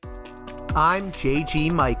I'm J.G.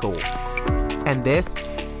 Michael, and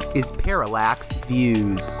this is Parallax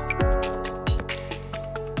Views.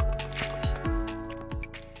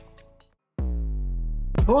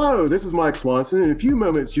 Hello, this is Mike Swanson. In a few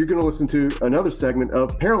moments, you're going to listen to another segment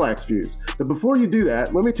of Parallax Views. But before you do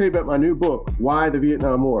that, let me tell you about my new book, Why the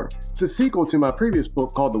Vietnam War. It's a sequel to my previous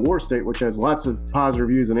book called The War State, which has lots of positive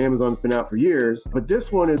reviews and Amazon's been out for years. But this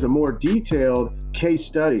one is a more detailed case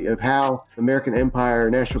study of how American empire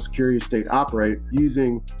and national security state operate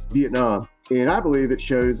using Vietnam. And I believe it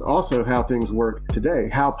shows also how things work today,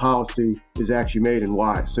 how policy is actually made and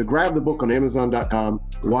why. So grab the book on Amazon.com,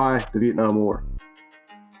 Why the Vietnam War.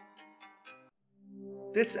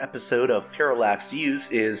 This episode of Parallax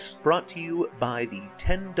Views is brought to you by the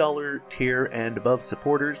 $10 tier and above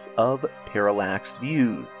supporters of Parallax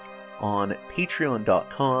Views on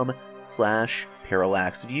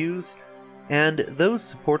patreon.com/parallaxviews, and those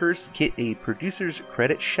supporters get a producer's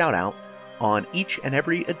credit shoutout on each and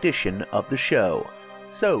every edition of the show.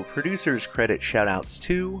 So, producers credit shoutouts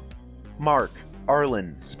to Mark,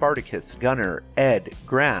 Arlen, Spartacus, Gunner, Ed,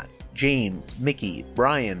 Gratz, James, Mickey,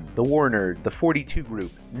 Brian, The War Nerd, The 42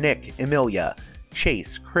 Group, Nick, Emilia,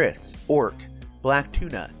 Chase, Chris, Orc, Black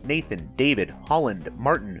Tuna, Nathan, David, Holland,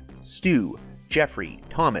 Martin, Stu, Jeffrey,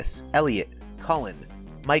 Thomas, Elliot, Colin,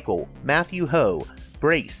 Michael, Matthew Ho,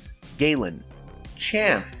 Brace, Galen,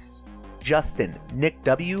 Chance, Justin, Nick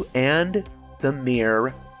W, and The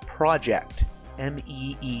Mere Project,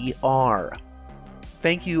 MEER.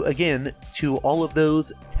 Thank you again to all of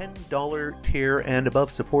those $10 tier and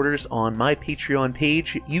above supporters on my Patreon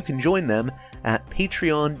page. You can join them at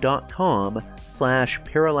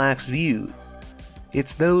patreon.com/parallaxviews.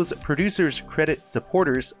 It's those producers credit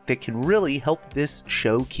supporters that can really help this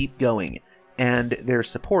show keep going, and their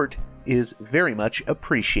support is very much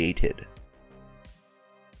appreciated.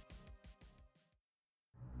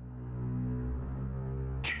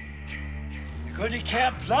 Going to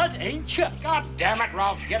Camp Blood, ain't you? God damn it,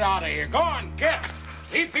 Ralph, get out of here. Go on, get.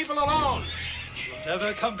 Leave people alone. You'll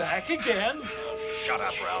never come back again. Shut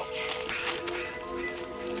up, Ralph.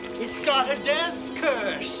 It's got a death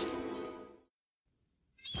curse.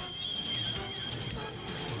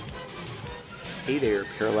 Hey there,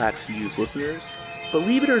 Parallax Views listeners.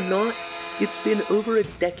 Believe it or not, it's been over a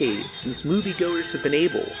decade since moviegoers have been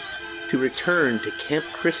able to return to Camp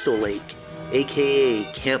Crystal Lake, aka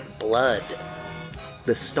Camp Blood,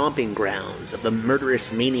 the stomping grounds of the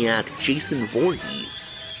murderous maniac Jason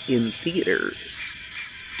Voorhees, in theaters.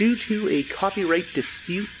 Due to a copyright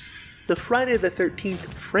dispute, the Friday the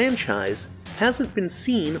 13th franchise hasn't been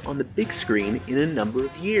seen on the big screen in a number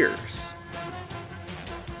of years.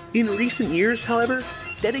 In recent years, however,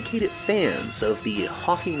 dedicated fans of the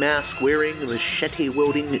hockey mask-wearing,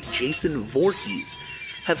 machete-wielding Jason Voorhees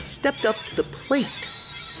have stepped up to the plate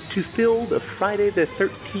to fill the Friday the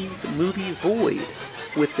 13th movie void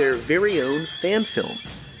with their very own fan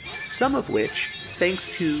films, some of which, thanks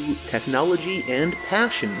to technology and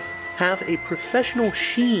passion, have a professional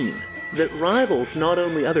sheen that rivals not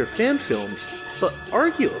only other fan films, but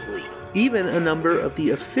arguably even a number of the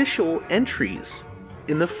official entries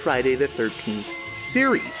in the Friday the 13th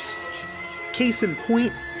series. Case in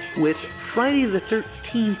point with Friday the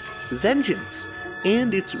 13th Vengeance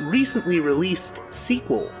and its recently released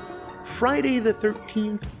sequel, Friday the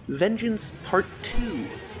 13th Vengeance Part 2,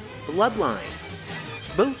 Bloodlines,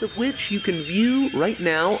 both of which you can view right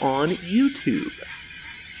now on YouTube.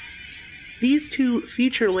 These two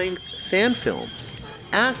feature-length fan films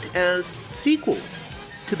act as sequels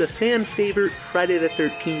to the fan-favorite Friday the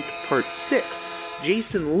 13th Part 6,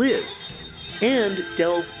 Jason Lives, and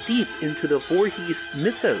delve deep into the Voorhees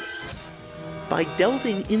mythos by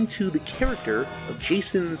delving into the character of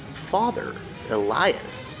Jason's father,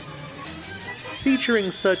 Elias. Featuring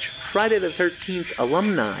such Friday the 13th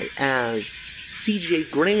alumni as C.J.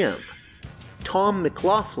 Graham, Tom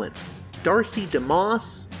McLaughlin, Darcy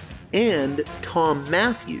DeMoss, and Tom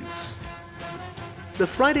Matthews. The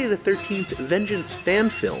Friday the 13th Vengeance fan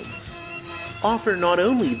films offer not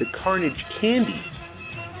only the carnage candy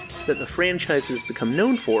that the franchise has become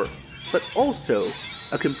known for, but also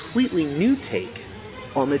a completely new take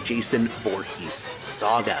on the Jason Voorhees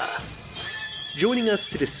saga. Joining us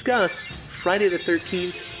to discuss Friday the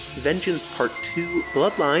 13th Vengeance Part 2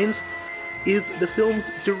 Bloodlines is the film's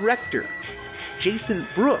director, Jason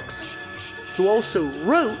Brooks, who also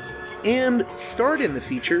wrote and starred in the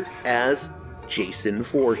feature as Jason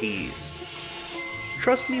Voorhees.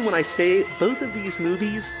 Trust me when I say both of these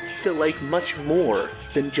movies feel like much more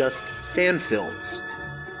than just fan films.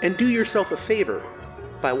 And do yourself a favor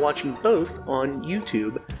by watching both on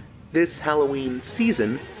YouTube this Halloween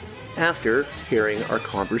season after hearing our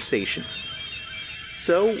conversation.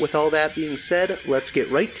 So, with all that being said, let's get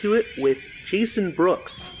right to it with Jason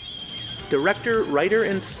Brooks, director, writer,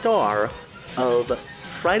 and star of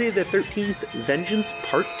Friday the 13th Vengeance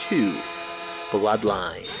Part 2,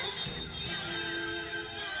 Bloodlines.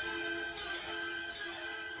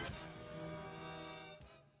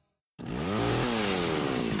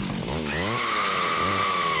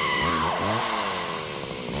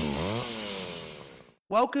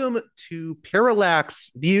 Welcome to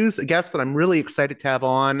Parallax Views, a guest that I'm really excited to have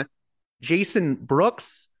on, Jason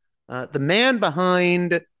Brooks, the man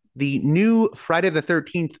behind the new Friday the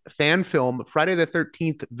 13th fan film, Friday the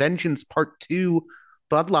 13th Vengeance Part 2,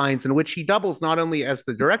 Bloodlines, in which he doubles not only as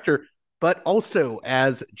the director, but also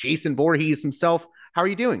as Jason Voorhees himself. How are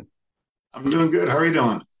you doing? I'm doing good. How are you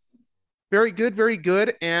doing? Very good, very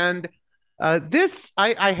good. And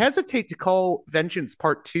I hesitate to call Vengeance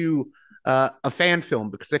Part 2 a fan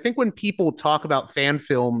film, because I think when people talk about fan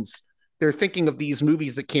films, they're thinking of these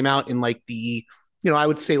movies that came out in like the, I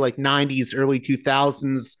would say like 90s, early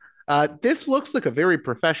 2000s. This looks like a very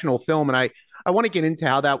professional film, and I want to get into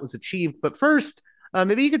how that was achieved. But first,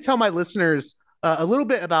 maybe you could tell my listeners a little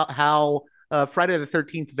bit about how Friday the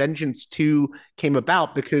 13th Vengeance 2 came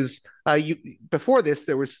about, because before this,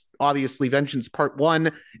 there was obviously Vengeance Part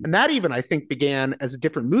 1, and that even, I think, began as a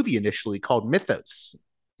different movie initially called Mythos.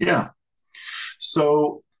 Yeah.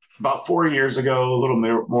 So about 4 years ago, a little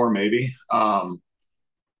more maybe,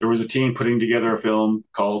 there was a team putting together a film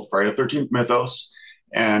called Friday the 13th Mythos,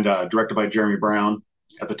 and directed by Jeremy Brown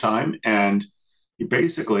at the time. And he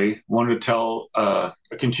basically wanted to tell a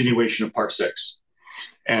continuation of Part 6.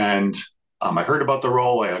 And I heard about the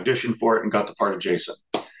role, I auditioned for it, and got the part of Jason.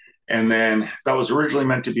 And then that was originally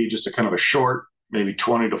meant to be just a kind of a short, maybe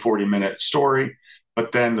 20 to 40-minute story.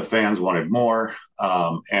 But then the fans wanted more.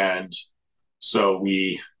 And so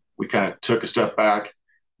we kind of took a step back,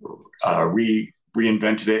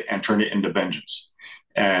 reinvented it, and turned it into Vengeance,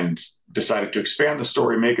 and decided to expand the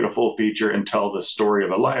story, make it a full feature, and tell the story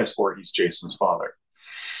of Elias Voorhees, Jason's father.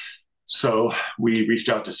 So we reached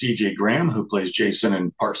out to CJ Graham, who plays Jason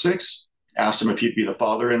in Part 6, asked him if he'd be the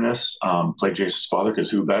father in this, play Jason's father,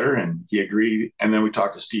 because who better? And he agreed. And then we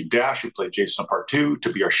talked to Steve Dash, who played Jason in Part 2,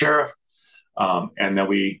 to be our sheriff. And then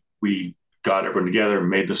we got everyone together and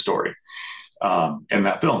made the story in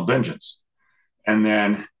that film, Vengeance. And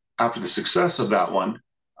then after the success of that one,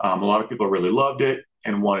 a lot of people really loved it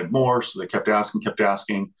and wanted more, so they kept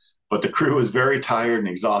asking. But the crew was very tired and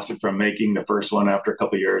exhausted from making the first one after a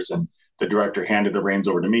couple of years, and the director handed the reins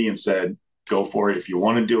over to me and said, go for it. If you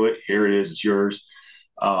want to do it, here it is. It's yours.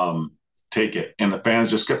 Take it. And the fans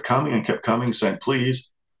just kept coming, saying,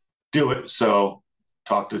 please do it. So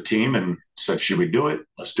talked to the team and said, should we do it?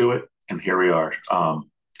 Let's do it. And here we are.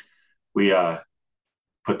 We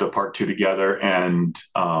put the Part 2 together, and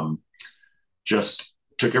just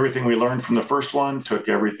took everything we learned from the first one, took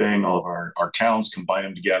everything, all of our talents, combined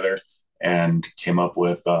them together, and came up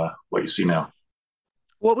with what you see now.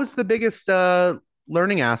 What was the biggest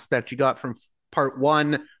learning aspect you got from Part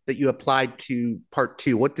 1 that you applied to Part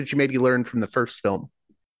 2? What did you maybe learn from the first film?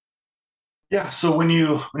 Yeah, so when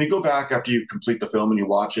you go back after you complete the film and you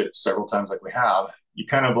watch it several times like we have, you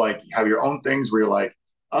kind of like have your own things where you're like,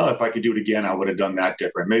 oh, if I could do it again, I would have done that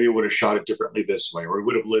different. Maybe I would have shot it differently this way, or we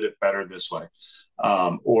would have lit it better this way.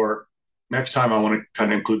 Or next time I want to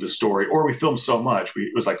kind of include the story. Or we filmed so much,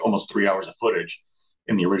 it was like almost 3 hours of footage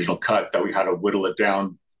in the original cut, that we had to whittle it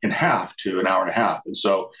down in half to an hour and a half. And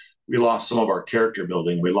so we lost some of our character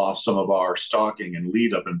building. We lost some of our stalking and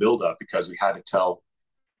lead up and build up, because we had to tell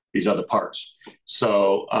these other parts.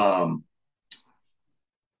 So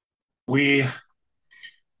we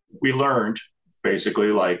learned,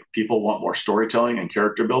 basically, like, people want more storytelling and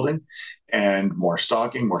character building, and more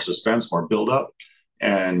stalking, more suspense, more build up.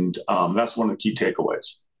 And that's one of the key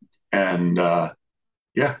takeaways. And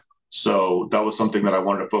so that was something that I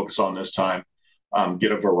wanted to focus on this time.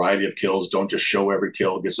 Get a variety of kills. Don't just show every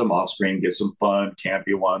kill. Get some off screen, get some fun,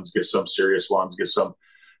 campy ones, get some serious ones, get some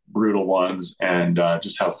brutal ones, and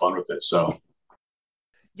just have fun with it. So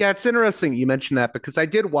yeah, it's interesting you mentioned that, because I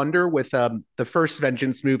did wonder with the first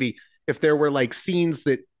Vengeance movie if there were like scenes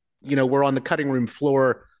that were on the cutting room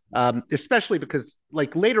floor, especially because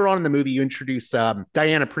like later on in the movie you introduce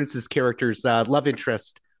Diana Prince's character's love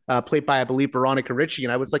interest, played by, I believe, Veronica Ricci,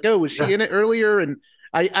 and I was like, oh, was she in it earlier? And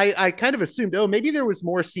I kind of assumed, oh, maybe there was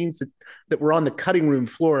more scenes that were on the cutting room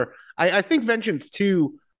floor. I think Vengeance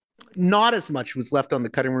 2, not as much was left on the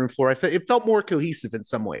cutting room floor. It felt more cohesive in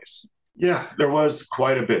some ways. Yeah, there was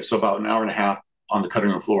quite a bit. So about an hour and a half on the cutting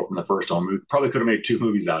room floor from the first one. We probably could have made 2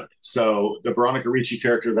 movies out of it. So the Veronica Ricci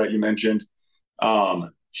character that you mentioned,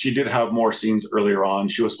 she did have more scenes earlier on.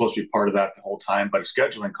 She was supposed to be part of that the whole time, but a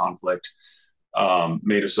scheduling conflict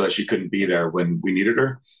made it so that she couldn't be there when we needed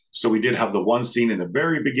her. So we did have the one scene in the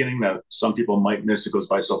very beginning that some people might miss. It goes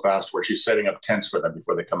by so fast, where she's setting up tents for them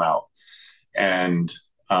before they come out, and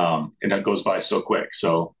it goes by so quick.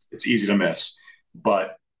 So it's easy to miss.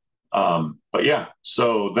 But yeah,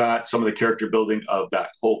 so that some of the character building of that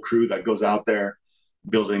whole crew that goes out there,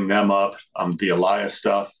 building them up, the Elias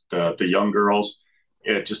stuff, the young girls,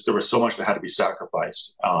 there was so much that had to be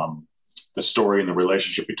sacrificed. The story and the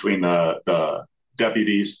relationship between the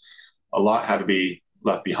deputies, a lot had to be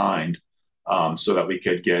left behind, so that we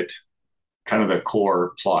could get kind of the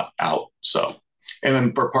core plot out. So, and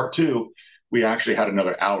then for part 2, we actually had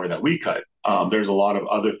another hour that we cut. There's a lot of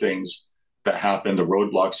other things that happened. The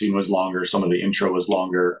roadblock scene was longer. Some of the intro was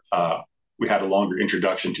longer. We had a longer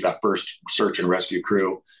introduction to that first search and rescue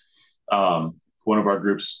crew. One of our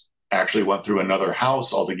groups actually went through another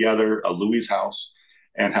house altogether, a Louis house,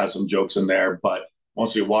 and had some jokes in there. But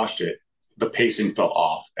once we watched it, the pacing fell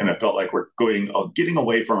off, and it felt like we're getting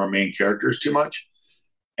away from our main characters too much.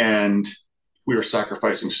 And we were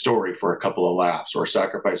sacrificing story for a couple of laughs, or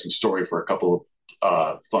sacrificing story for a couple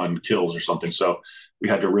of fun kills or something. So we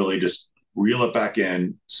had to really just reel it back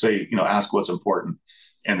in, say, ask what's important,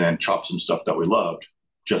 and then chop some stuff that we loved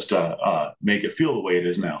just to make it feel the way it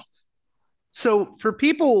is now. So for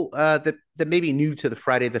people that may be new to the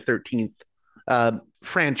Friday the 13th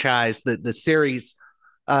franchise, the series,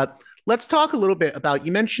 let's talk a little bit about,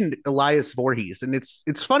 you mentioned Elias Voorhees, and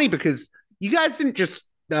it's funny because you guys didn't just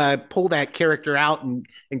pull that character out and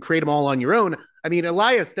create them all on your own. I mean,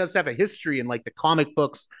 Elias does have a history in like the comic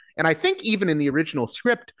books, and I think even in the original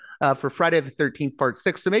script for Friday the 13th Part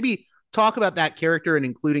 6. So maybe talk about that character and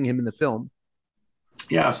including him in the film.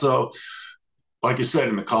 Yeah, so like you said,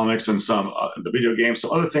 in the comics and some the video games,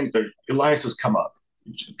 some other things that Elias has come up.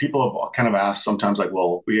 People have kind of asked sometimes, like,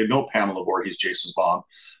 well, we had no Pamela Voorhees, Jason's mom.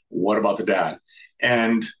 What about the dad?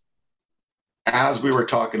 And as we were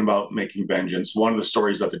talking about making Vengeance, one of the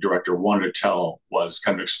stories that the director wanted to tell was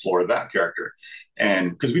kind of explore that character. And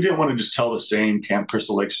because we didn't want to just tell the same Camp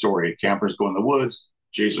Crystal Lake story. Campers go in the woods,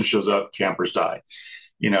 Jason shows up, campers die.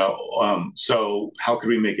 So how could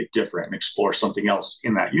we make it different and explore something else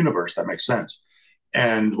in that universe that makes sense?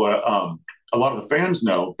 And what a lot of the fans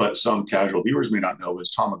know, but some casual viewers may not know,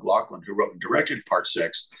 is Tom McLaughlin, who wrote and directed Part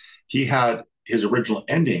 6. He had his original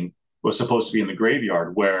ending was supposed to be in the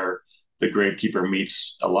graveyard, where the gravekeeper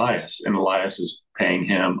meets Elias, and Elias is paying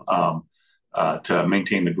him to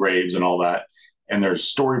maintain the graves and all that. And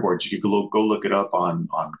there's storyboards. You could go look it up on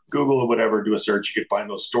Google or whatever, do a search. You could find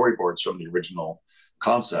those storyboards from the original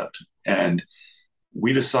concept. And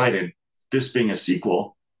we decided, this being a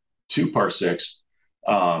sequel to Part 6,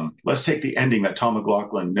 let's take the ending that Tom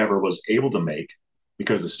McLaughlin never was able to make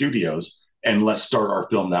because of the studios, and let's start our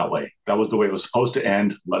film that way. That was the way it was supposed to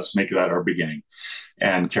end. Let's make that our beginning,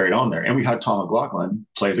 and carried on there. And we had Tom McLaughlin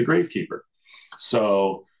play the gravekeeper.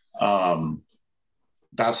 So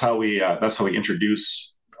that's how we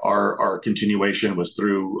introduce our continuation, was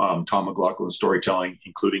through Tom McLaughlin's storytelling,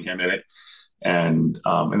 including him in it. And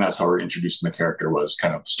that's how we're introducing the character, was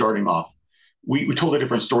kind of starting off. We told a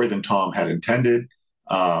different story than Tom had intended.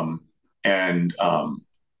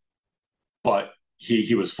 But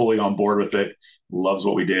he was fully on board with it, loves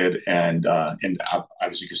what we did, and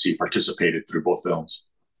as you can see, participated through both films.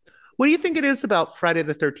 What do you think it is about Friday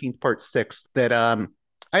the 13th Part 6 that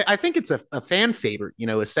I think it's a fan favorite,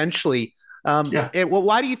 essentially?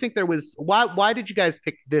 Why do you think why did you guys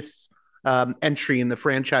pick this entry in the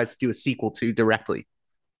franchise to do a sequel to directly?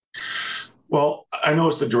 Well, I know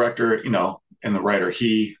it's the director, and the writer.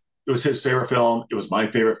 It was his favorite film. It was my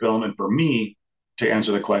favorite film. And for me, to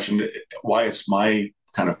answer the question, why it's my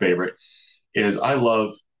kind of favorite, is I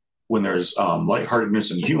love when there's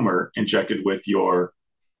lightheartedness and humor injected with your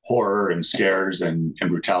horror and scares and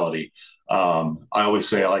brutality. I always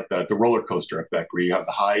say I like the roller coaster effect, where you have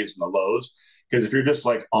the highs and the lows. Because if you're just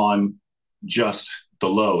like on just the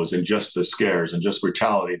lows and just the scares and just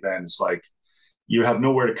brutality, then it's like you have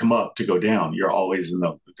nowhere to come up to go down. You're always in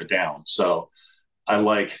the down. So I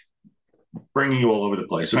like bringing you all over the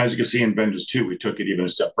place. And as you can see in Vengeance 2, we took it even a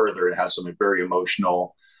step further. It has some very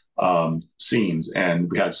emotional scenes, and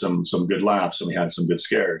we had some good laughs, and we had some good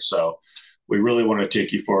scares. So we really want to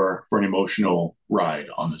take you for an emotional ride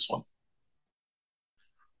on this one.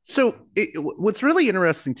 So what's really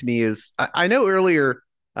interesting to me is I know earlier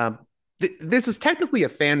this is technically a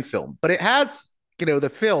fan film, but it has the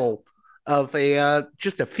feel of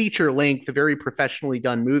just a feature length, a very professionally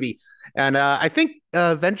done movie. And I think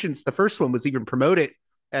Vengeance, the first one, was even promoted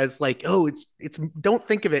as like, oh, it's don't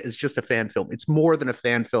think of it as just a fan film. It's more than a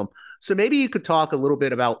fan film. So maybe you could talk a little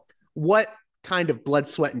bit about what kind of blood,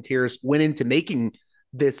 sweat, and tears went into making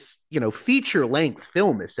this, feature length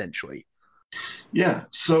film essentially. Yeah.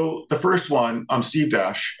 So the first one, Steve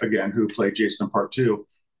Dash, again, who played Jason in part two,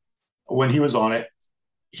 when he was on it,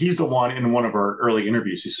 he's the one in one of our early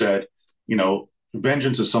interviews. He said,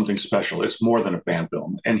 Vengeance is something special. It's more than a fan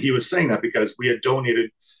film. And he was saying that because we had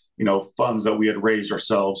donated, funds that we had raised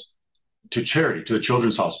ourselves to charity, to the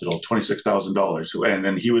Children's Hospital, $26,000. And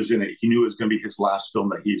then he was in it. He knew it was going to be his last film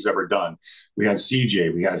that he's ever done. We had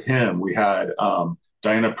CJ, we had him, we had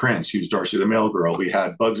Diana Prince, who's Darcy the Mail Girl. We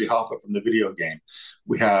had Bugsy Hoffa from the video game.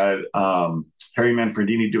 We had Harry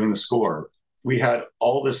Manfredini doing the score. We had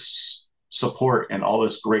all this support and all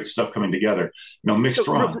this great stuff coming together, mixed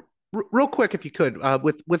around. Real quick, if you could,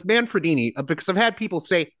 with Manfredini, because I've had people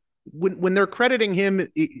say when they're crediting him,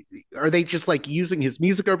 are they just like using his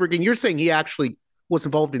music over again? You're saying he actually was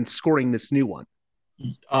involved in scoring this new one.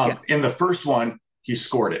 In the first one, he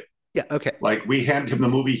scored it. Yeah. Okay. Like we handed him the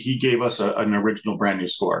movie, he gave us an original brand new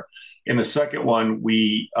score. In the second one,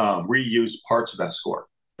 we reused parts of that score.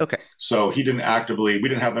 Okay. So we didn't have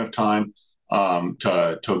enough time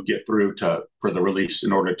to get through for the release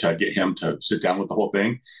in order to get him to sit down with the whole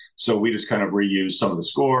thing. So we just kind of reused some of the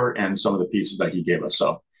score and some of the pieces that he gave us.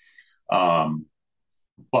 So,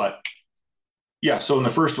 but yeah, so in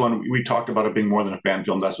the first one, we talked about it being more than a fan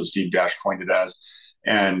film. That's what Steve Dash coined it as.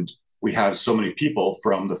 And we have so many people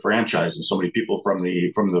from the franchise and so many people from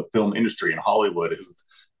the film industry in Hollywood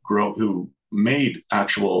who made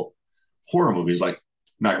actual horror movies like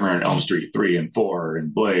Nightmare on Elm Street 3 and 4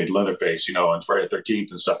 and Blade, Leatherface, and Friday the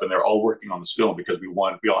 13th and stuff. And they're all working on this film because we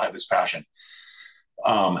all had this passion.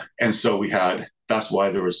 And so that's why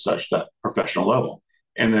there was such that professional level.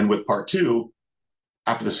 And then with part two,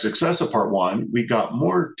 after the success of part one, we got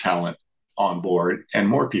more talent on board and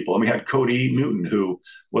more people. And we had Cody Newton, who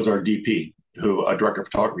was our DP, a director of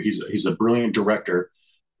photography. He's a brilliant director,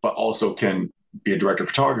 but also can be a director of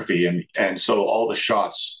photography. And so all the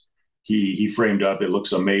shots he framed up, it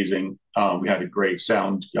looks amazing. We had a great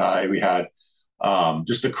sound guy. We had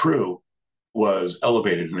just the crew was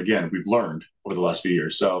elevated. And again, we've learned over the last few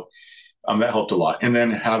years. So that helped a lot. And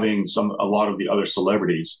then having a lot of the other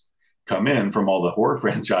celebrities come in from all the horror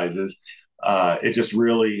franchises, it just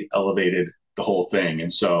really elevated the whole thing.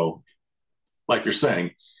 And so, like you're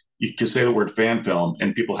saying, you can say the word fan film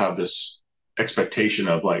and people have this expectation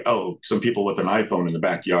of like, oh, some people with an iPhone in the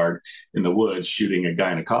backyard in the woods shooting a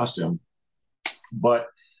guy in a costume. But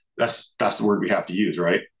that's the word we have to use,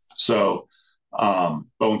 right? So, but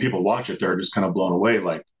when people watch it, they're just kind of blown away.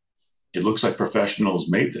 Like, it looks like professionals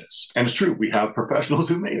made this. And it's true. We have professionals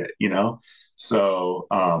who made it, So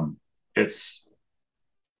it's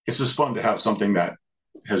just fun to have something that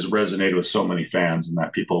has resonated with so many fans and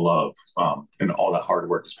that people love, and all that hard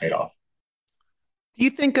work has paid off. Do you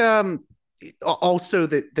think also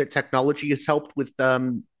that technology has helped with,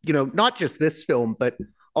 not just this film, but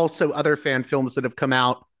also other fan films that have come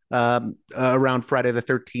out around Friday the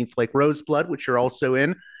 13th, like Roseblood, which you're also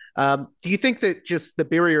in? Do you think that just the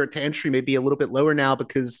barrier to entry may be a little bit lower now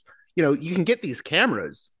because, you can get these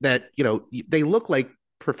cameras that, they look like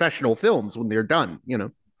professional films when they're done,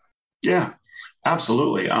 Yeah,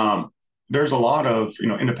 absolutely. There's a lot of,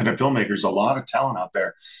 independent filmmakers, a lot of talent out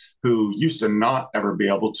there who used to not ever be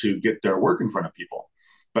able to get their work in front of people.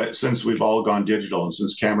 But since we've all gone digital and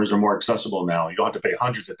since cameras are more accessible now, you don't have to pay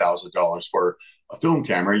hundreds of thousands of dollars for a film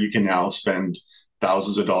camera. You can now spend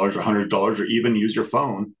thousands of dollars or $100 or even use your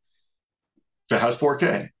phone that has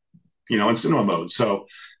 4K, in cinema mode. So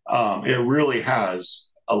it really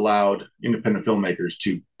has allowed independent filmmakers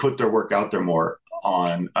to put their work out there more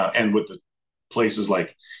on, and with the places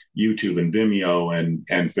like YouTube and Vimeo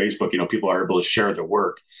and Facebook, people are able to share their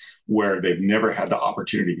work where they've never had the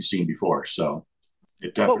opportunity to be seen before. So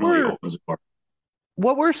it definitely opens the door.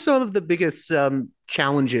 What were some of the biggest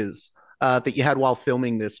challenges that you had while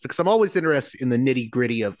filming this? Because I'm always interested in the nitty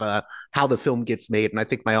gritty of how the film gets made. And I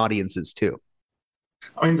think my audience is too.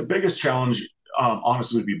 I mean, the biggest challenge,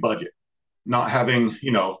 honestly, would be budget. Not having,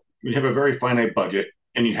 you have a very finite budget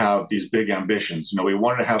and you have these big ambitions. We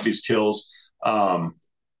wanted to have these kills and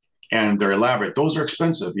they're elaborate. Those are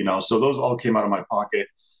expensive, so those all came out of my pocket.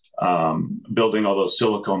 Building all those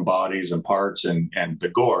silicone bodies and parts and the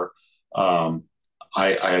gore. I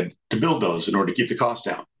had to build those in order to keep the cost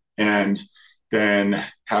down. And then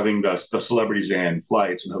having the celebrities and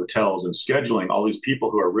flights and hotels and scheduling all these people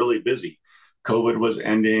who are really busy. COVID was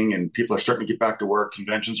ending and people are starting to get back to work.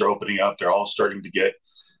 Conventions are opening up. They're all starting to get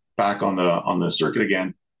back on the circuit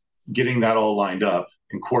again, getting that all lined up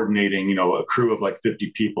and coordinating, a crew of like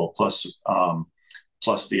 50 people plus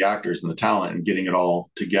the actors and the talent, and getting it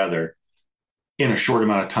all together in a short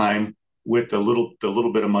amount of time with the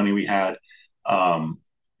little bit of money we had.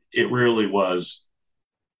 It really was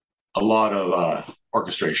a lot of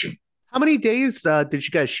orchestration. How many days did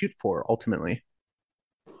you guys shoot for ultimately?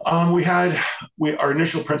 Our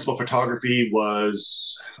initial principal photography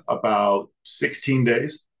was about 16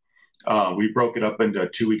 days. We broke it up into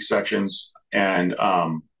 2-week sections and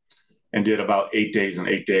did about 8 days and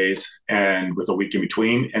 8 days, and with a week in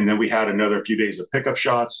between. And then we had another few days of pickup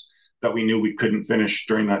shots that we knew we couldn't finish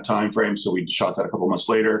during that time frame, so we shot that a couple months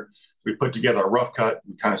later. We put together a rough cut.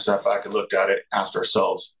 We kind of sat back and looked at it, asked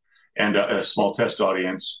ourselves and a small test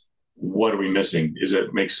audience, what are we missing? Does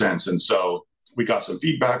it make sense? And so we got some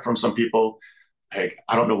feedback from some people. Hey,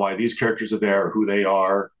 I don't know why these characters are there or who they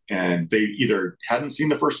are. And they either hadn't seen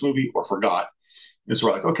the first movie or forgot. And so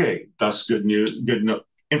we're like, okay, that's good news,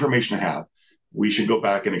 information to have. We should go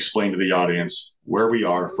back and explain to the audience where we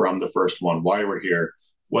are from the first one, why we're here,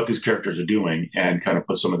 what these characters are doing, and kind of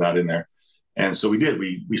put some of that in there. And so we did.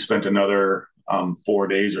 We spent another 4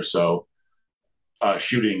 days or so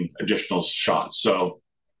shooting additional shots. So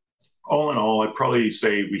all in all, I'd probably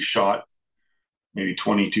say we shot maybe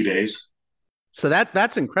 22 days. So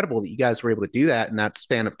that's incredible that you guys were able to do that in that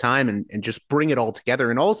span of time and just bring it all together.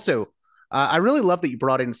 And also, I really love that you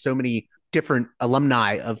brought in so many different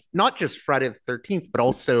alumni of not just Friday the 13th, but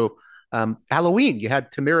also Halloween. You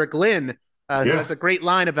had Tamara Glynn, who has a great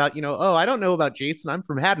line about, I don't know about Jason, I'm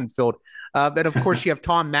from Haddonfield. But of course, you have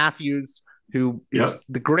Tom Matthews, who is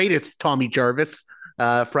the greatest Tommy Jarvis,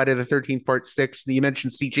 Friday the 13th, Part 6. You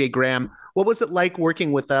mentioned CJ Graham. What was it like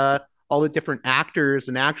working with all the different actors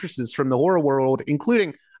and actresses from the horror world,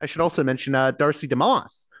 including, I should also mention, Darcy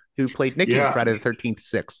DeMoss, who played Nikki in Friday the 13th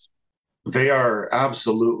 6. They are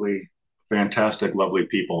absolutely fantastic, lovely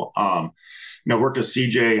people. Worked with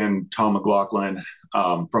CJ and Tom McLaughlin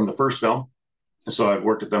from the first film. So I've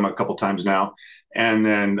worked with them a couple times now. And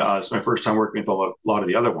then it's my first time working with a lot of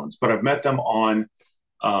the other ones. But I've met them on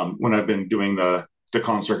when I've been doing the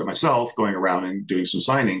con circuit myself, going around and doing some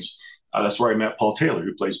signings. That's where I met Paul Taylor,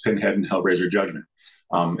 who plays Pinhead in Hellraiser Judgment.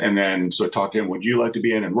 And then so I talked to him, would you like to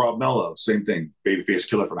be in? And Rob Mello, same thing, Babyface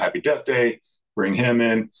Killer from Happy Death Day, bring him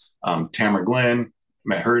in. Tamara Glynn,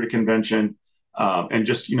 met her at a convention. And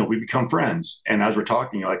just, we become friends. And as we're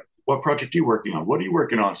talking, like, what project are you working on? What are you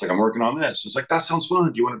working on? It's like, I'm working on this. It's like, that sounds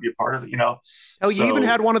fun. Do you want to be a part of it? Oh, you even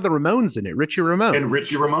had one of the Ramones in it, Richie Ramone. And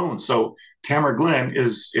Richie Ramone. So Tamara Glynn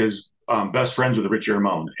is best friends with Richie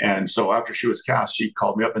Ramone. And so after she was cast, she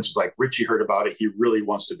called me up and she's like, Richie heard about it. He really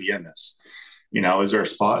wants to be in this. Is there a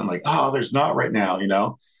spot? And like, oh, there's not right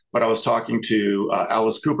now, But I was talking to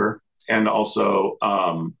Alice Cooper and also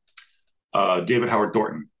David Howard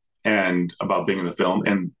Thornton and about being in the film.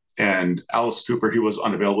 And Alice Cooper, he was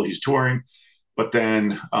unavailable. He's touring. But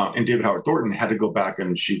then and David Howard Thornton had to go back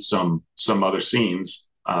and shoot some other scenes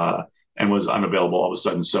and was unavailable all of a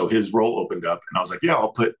sudden. So his role opened up and I was like, yeah,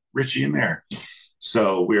 I'll put Richie in there.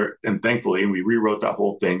 So thankfully we rewrote that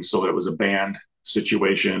whole thing so that it was a band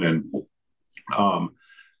situation and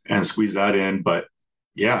squeezed that in. But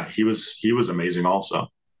yeah, he was amazing also.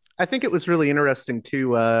 I think it was really interesting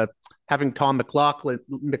too, having Tom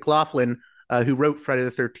McLaughlin, who wrote Friday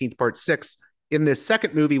the 13th Part 6 in this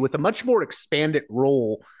second movie with a much more expanded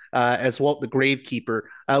role as Walt the Gravekeeper.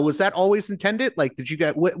 Was that always intended? Like, did you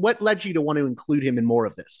get what led you to want to include him in more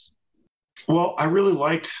of this? Well, I really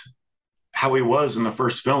liked how he was in the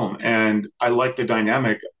first film, and I liked the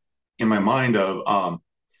dynamic in my mind of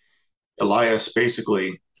Elias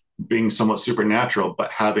basically being somewhat supernatural,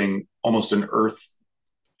 but having almost an earth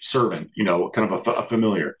servant, kind of a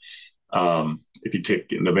familiar, if you take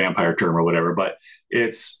the vampire term or whatever. But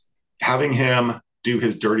it's having him do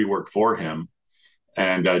his dirty work for him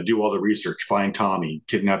and do all the research, find Tommy,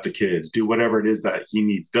 kidnap the kids, do whatever it is that he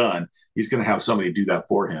needs done. He's going to have somebody do that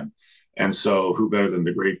for him. And so who better than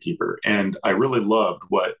the Gravekeeper? And I really loved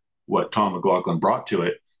what Tom McLaughlin brought to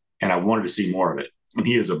it, and I wanted to see more of it. And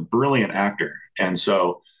he is a brilliant actor. And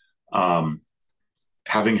so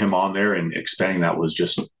having him on there and expanding that was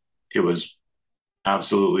it was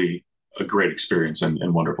absolutely a great experience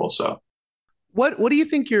and wonderful. So what do you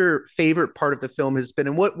think your favorite part of the film has been,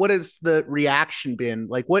 and what has the reaction been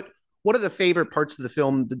like? What are the favorite parts of the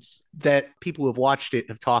film that people who have watched it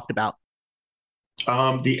have talked about?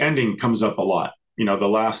 The ending comes up a lot. The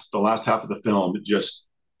last half of the film just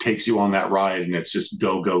takes you on that ride, and it's just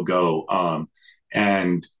go, go, go.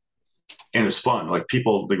 And it's fun. Like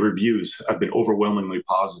the reviews have been overwhelmingly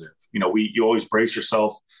positive. You always brace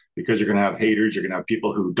yourself because you're going to have haters. You're going to have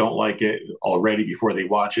people who don't like it already before they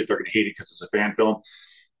watch it. They're going to hate it because it's a fan film.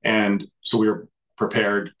 And so we were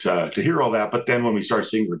prepared to hear all that. But then when we started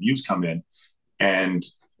seeing reviews come in, and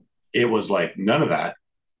it was like none of that.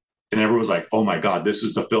 And everyone was like, oh my God, this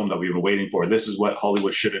is the film that we've been waiting for. This is what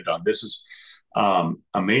Hollywood should have done. This is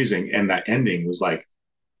amazing. And that ending was like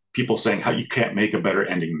people saying, how you can't make a better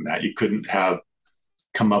ending than that. You couldn't have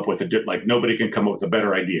come up with like nobody can come up with a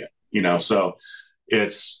better idea, you know? So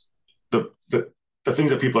it's the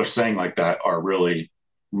things that people are saying like that are really,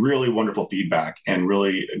 really wonderful feedback and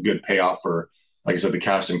really a good payoff for, like I said, the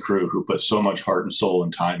cast and crew who put so much heart and soul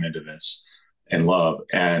and time into this and love.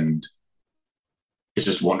 And it's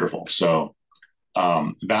just wonderful. So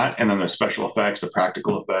that, and then the special effects, the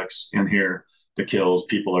practical effects in here, the kills,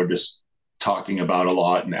 people are just talking about a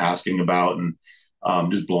lot and asking about and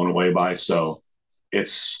just blown away by. So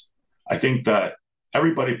I think that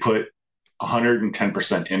everybody put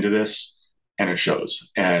 110% into this, and it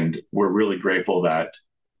shows. And we're really grateful that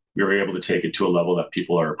we were able to take it to a level that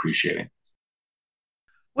people are appreciating.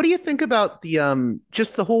 What do you think about the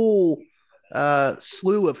just the whole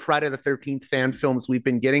slew of Friday the 13th fan films we've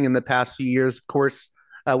been getting in the past few years? Of course,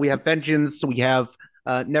 we have Vengeance, we have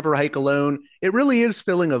Never Hike Alone. It really is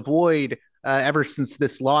filling a void ever since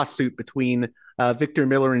this lawsuit between Victor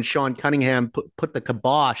Miller and Sean Cunningham put the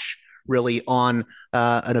kibosh really on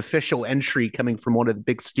an official entry coming from one of the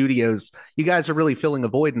big studios. You guys are really filling a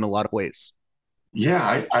void in a lot of ways.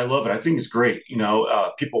 Yeah, I love it. I think it's great. You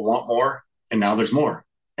know, people want more, and now there's more.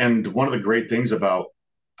 And one of the great things about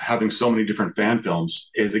having so many different fan films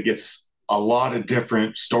is it gets a lot of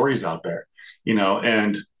different stories out there, you know.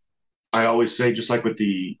 And I always say, just like with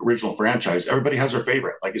the original franchise, everybody has their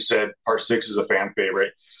favorite. Like you said, part 6 is a fan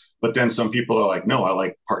favorite, but then some people are like, no, I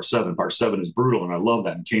like part 7. Part 7 is brutal, and I love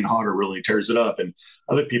that. And Kane Hodder really tears it up. And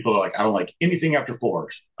other people are like, I don't like anything after 4.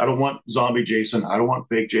 I don't want zombie Jason. I don't want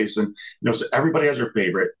fake Jason. You know, so everybody has their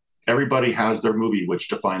favorite. Everybody has their movie, which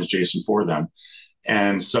defines Jason for them.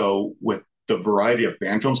 And so with the variety of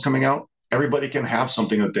fan films coming out, everybody can have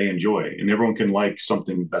something that they enjoy, and everyone can like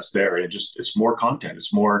something that's there. And it's more content.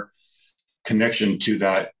 It's more connection to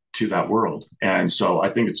that world. And so I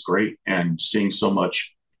think it's great. And seeing so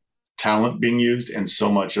much talent being used and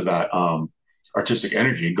so much of that artistic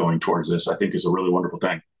energy going towards this, I think is a really wonderful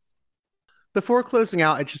thing. Before closing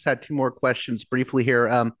out, I just had 2 more questions briefly here.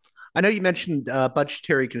 I know you mentioned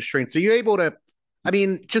budgetary constraints. Are you able to, I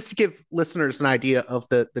mean, just to give listeners an idea of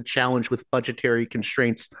the challenge with budgetary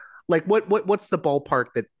constraints, like what's the ballpark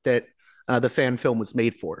that the fan film was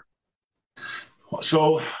made for?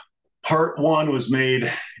 So part 1 was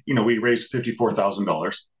made, you know, we raised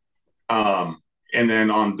 $54,000. And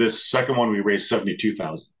then on this second one, we raised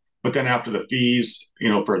 $72,000. But then after the fees, you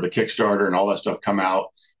know, for the Kickstarter and all that stuff come out,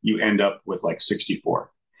 you end up with like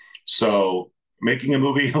 64. So making a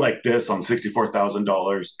movie like this on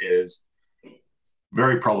 $64,000 is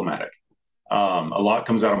very problematic. A lot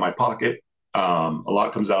comes out of my pocket. A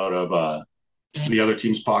lot comes out of the other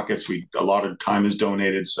team's pockets. A lot of time is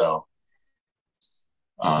donated. So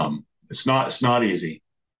it's not easy.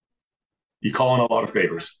 You call in a lot of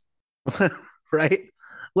favors. Right.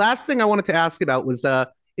 Last thing I wanted to ask about was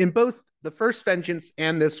in both the first Vengeance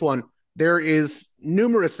and this one, there is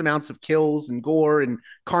numerous amounts of kills and gore and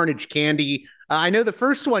carnage candy. I know the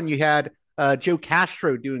first one you had Joe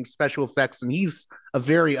Castro doing special effects, and he's a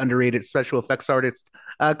very underrated special effects artist.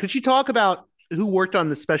 Could you talk about who worked on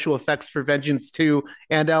the special effects for Vengeance 2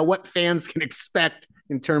 and what fans can expect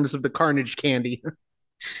in terms of the carnage candy?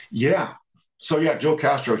 Yeah. So yeah, Joe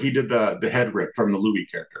Castro, he did the head rip from the Louis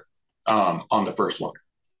character on the first one.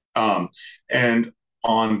 And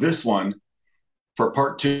on this one, for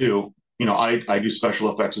part 2, you know, I do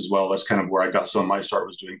special effects as well. That's kind of where I got some of my start,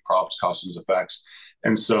 was doing props, costumes, effects.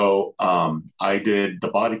 And so I did the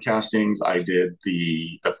body castings, I did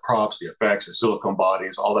the props, the effects, the silicone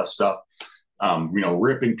bodies, all that stuff. You know,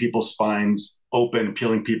 ripping people's spines open,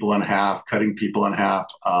 peeling people in half, cutting people in half.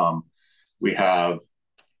 We have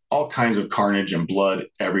all kinds of carnage and blood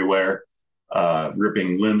everywhere,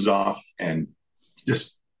 ripping limbs off, and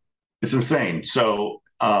just, it's insane. So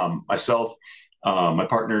myself, my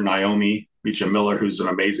partner, Naomi Meacham Miller, who's an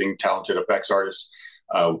amazing, talented effects artist,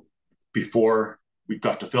 before we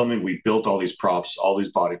got to filming, we built all these props, all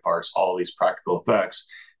these body parts, all these practical effects.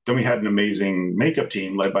 Then we had an amazing makeup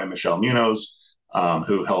team led by Michelle Munoz,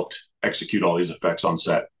 who helped execute all these effects on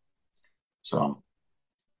set. So,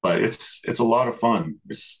 but it's a lot of fun.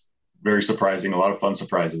 It's very surprising, a lot of fun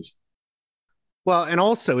surprises. Well, and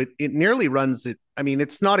also it nearly runs it. I mean,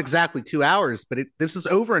 it's not exactly 2 hours, but this is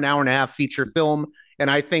over an hour and a half feature film. And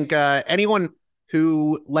I think anyone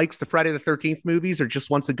who likes the Friday the 13th movies or just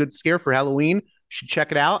wants a good scare for Halloween should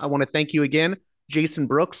check it out. I want to thank you again, Jason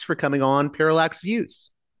Brooks, for coming on Parallax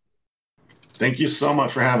Views. Thank you so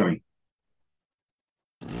much for having me.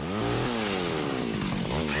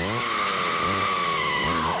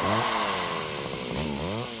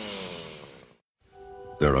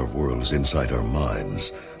 There are worlds inside our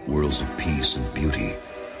minds, worlds of peace and beauty.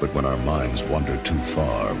 But when our minds wander too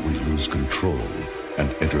far, we lose control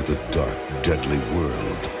and enter the dark, deadly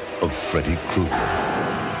world of Freddy Krueger,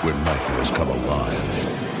 where nightmares come alive.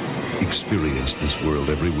 Experience this world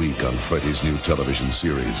every week on Freddy's new television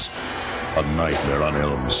series, A Nightmare on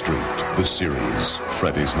Elm Street, the series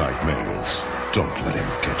Freddy's Nightmares. Don't let him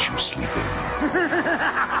catch you sleeping.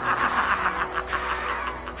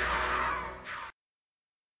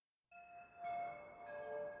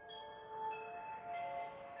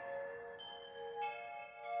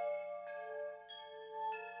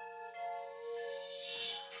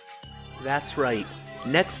 That's right.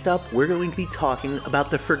 Next up, we're going to be talking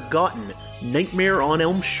about the forgotten Nightmare on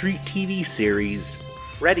Elm Street TV series,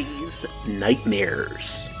 Freddy's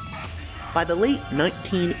Nightmares. By the late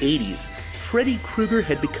 1980s, Freddy Krueger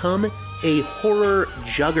had become a horror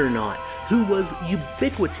juggernaut who was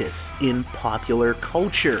ubiquitous in popular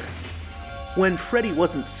culture. When Freddy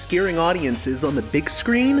wasn't scaring audiences on the big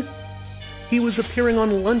screen, he was appearing on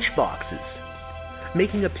lunchboxes,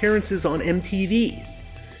 making appearances on MTV,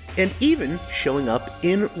 and even showing up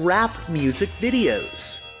in rap music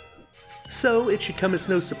videos. So it should come as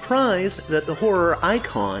no surprise that the horror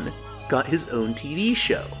icon got his own TV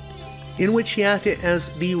show, in which he acted as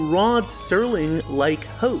the Rod Serling-like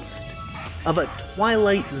host of a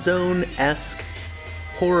Twilight Zone-esque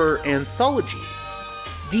horror anthology,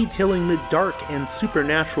 detailing the dark and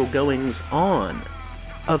supernatural goings-on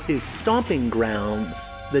of his stomping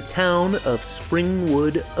grounds, the town of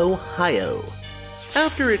Springwood, Ohio.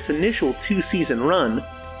 After its initial 2-season run,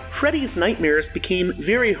 Freddy's Nightmares became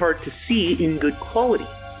very hard to see in good quality,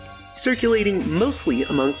 circulating mostly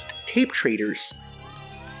amongst tape traders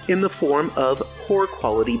in the form of poor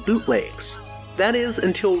quality bootlegs. That is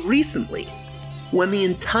until recently, when the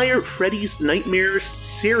entire Freddy's Nightmares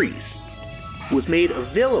series was made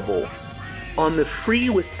available on the free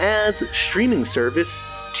with ads streaming service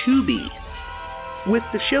Tubi. With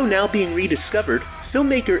the show now being rediscovered,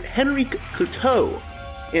 filmmaker Henrik Couteau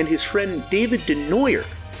and his friend David DeNoyer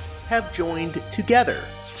have joined together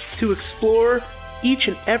to explore each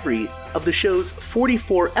and every of the show's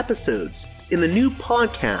 44 episodes in the new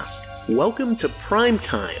podcast, Welcome to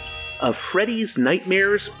Primetime, a Freddy's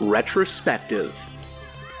Nightmares retrospective.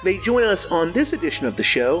 They join us on this edition of the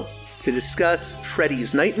show to discuss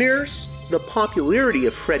Freddy's Nightmares, the popularity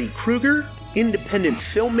of Freddy Krueger, independent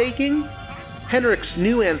filmmaking, Henrik's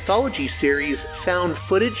new anthology series, Found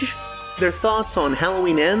Footage, their thoughts on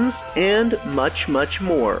Halloween Ends, and much, much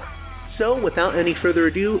more. So, without any further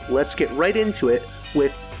ado, let's get right into it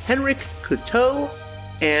with Henrik Couteau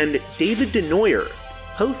and David DeNoyer,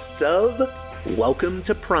 hosts of Welcome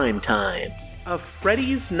to Primetime, a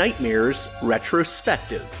Freddy's Nightmares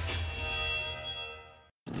retrospective.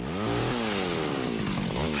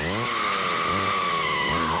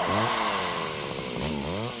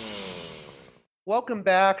 Welcome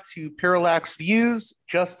back to Parallax Views,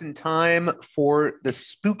 just in time for the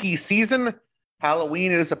spooky season.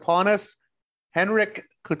 Halloween is upon us. Henrik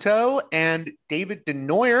Couteau and David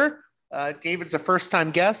DeNoyer. David's a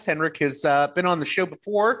first-time guest. Henrik has been on the show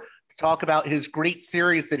before to talk about his great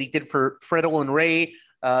series that he did for Freddle and Ray,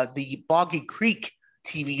 the Boggy Creek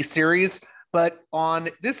TV series. But on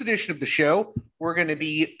this edition of the show, we're going to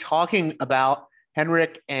be talking about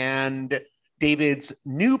Henrik and David's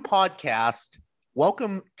new podcast,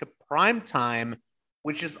 Welcome to Primetime,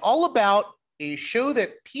 which is all about a show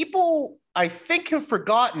that people, I think, have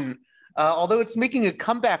forgotten, although it's making a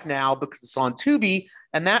comeback now because it's on Tubi,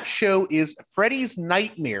 and that show is Freddy's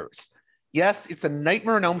Nightmares. Yes, it's a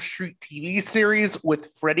Nightmare on Elm Street TV series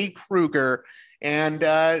with Freddy Krueger, and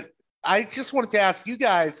I just wanted to ask you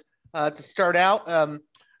guys to start out,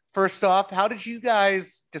 first off, how did you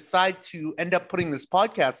guys decide to end up putting this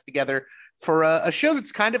podcast together for a show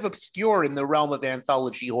that's kind of obscure in the realm of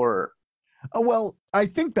anthology horror? Well, I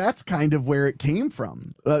think that's kind of where it came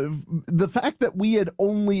from. The fact that we had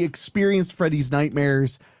only experienced Freddy's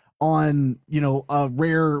Nightmares on, a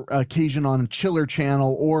rare occasion on a Chiller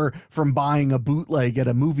channel or from buying a bootleg at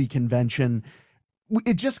a movie convention,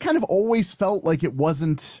 it just kind of always felt like it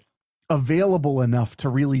wasn't available enough to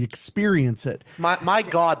really experience it. My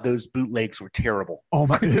God, those bootlegs were terrible. Oh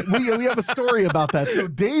my! We have a story about that. So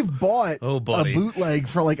Dave bought a bootleg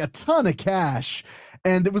for like a ton of cash,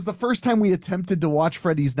 and it was the first time we attempted to watch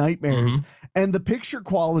Freddy's Nightmares. and the picture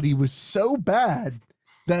quality was so bad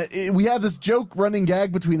that we have this joke running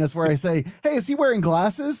gag between us where I say, hey, is he wearing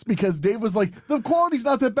glasses? Because Dave was like, the quality's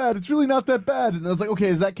not that bad. It's really not that bad. And I was like, okay,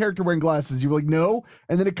 is that character wearing glasses? You were like, no.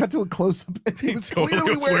 And then it cut to a close-up and he was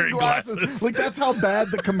clearly wearing glasses. Like, that's how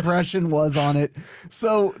bad the compression was on it.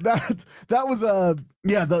 So that was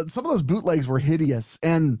some of those bootlegs were hideous.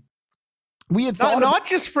 And we had not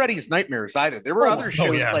just Freddy's Nightmares either. There were other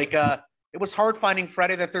shows like it was hard finding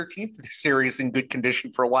Friday the 13th series in good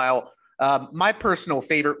condition for a while. My personal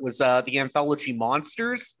favorite was the anthology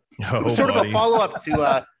Monsters. It was sort of a follow-up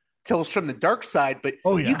to Tales from the Dark Side, but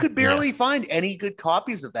you could barely find any good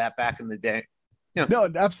copies of that back in the day. Yeah. No,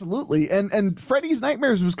 absolutely. And Freddy's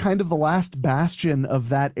Nightmares was kind of the last bastion of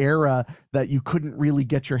that era that you couldn't really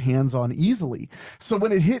get your hands on easily. So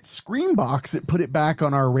when it hit Screambox, it put it back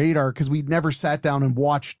on our radar because we'd never sat down and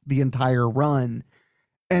watched the entire run.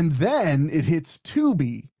 And then it hits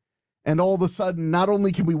Tubi. And all of a sudden, not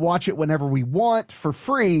only can we watch it whenever we want for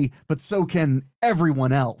free, but so can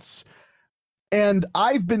everyone else. And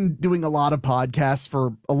I've been doing a lot of podcasts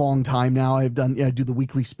for a long time now. I do the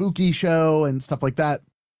weekly spooky show and stuff like that.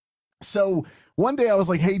 So one day I was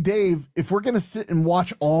like, hey, Dave, if we're going to sit and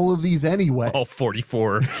watch all of these anyway, all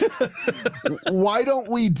 44, why don't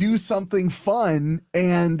we do something fun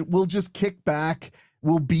and we'll just kick back.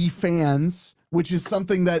 We'll be fans, which is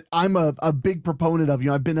something that I'm a big proponent of.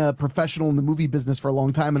 I've been a professional in the movie business for a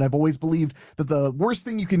long time, and I've always believed that the worst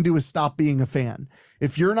thing you can do is stop being a fan.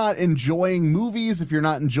 If you're not enjoying movies, if you're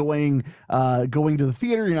not enjoying going to the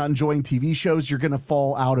theater, you're not enjoying TV shows, you're going to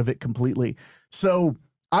fall out of it completely. So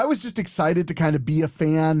I was just excited to kind of be a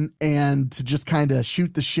fan and to just kind of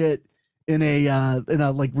shoot the shit in a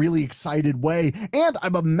like really excited way. And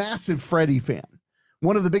I'm a massive Freddy fan.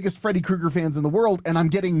 One of the biggest Freddy Krueger fans in the world, and I'm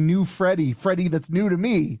getting new Freddy that's new to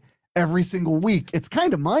me every single week. It's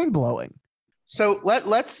kind of mind-blowing. So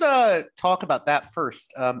let's talk about that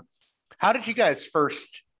first. How did you guys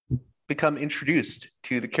first become introduced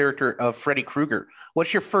to the character of Freddy Krueger?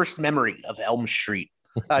 What's your first memory of Elm Street?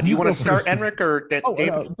 Do you want to start, Enric, or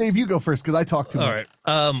Dave? Dave, you go first because I talked too much.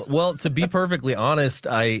 All right. Well, to be perfectly honest,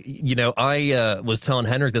 I was telling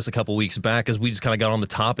Henrik this a couple weeks back as we just kind of got on the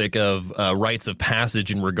topic of rites of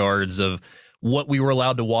passage in regards of what we were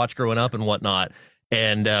allowed to watch growing up and whatnot.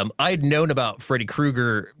 And I'd known about Freddy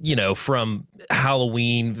Krueger, from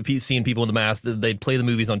Halloween, seeing people in the mask, they'd play the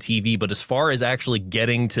movies on TV. But as far as actually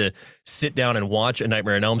getting to sit down and watch A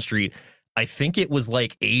Nightmare on Elm Street, I think it was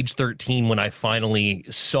like age 13 when I finally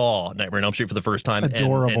saw Nightmare on Elm Street for the first time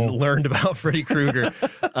and learned about Freddy Krueger.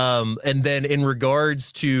 And then in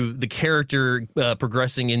regards to the character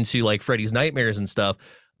progressing into like Freddy's Nightmares and stuff,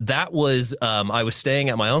 that was I was staying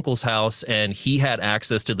at my uncle's house and he had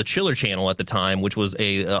access to the Chiller channel at the time, which was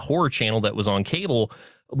a horror channel that was on cable.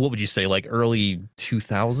 What would you say, like early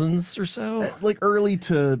 2000s or so? Like early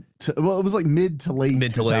to well, it was like mid to late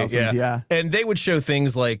 2000s, yeah. And they would show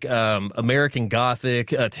things like American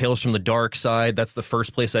Gothic, Tales from the Dark Side. That's the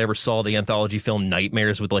first place I ever saw the anthology film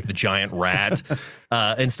Nightmares with like the giant rat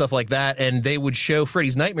and stuff like that. And they would show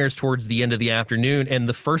Freddy's Nightmares towards the end of the afternoon. And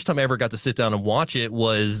the first time I ever got to sit down and watch it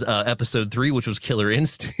was episode 3, which was Killer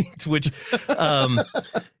Instinct, which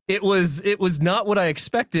it was not what I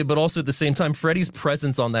expected, but also at the same time, Freddy's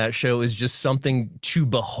presence on that show is just something to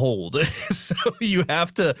behold. So you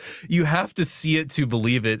have to see it to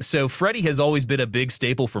believe it. So Freddy has always been a big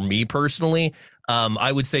staple for me personally.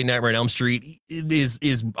 I would say Nightmare on Elm Street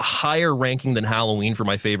is higher ranking than Halloween for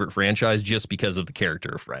my favorite franchise just because of the character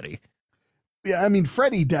of Freddy. Yeah, I mean,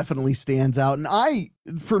 Freddy definitely stands out. And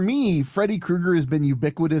for me, Freddy Krueger has been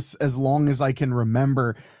ubiquitous as long as I can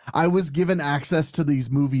remember. I was given access to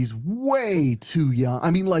these movies way too young.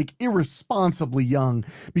 I mean, like irresponsibly young,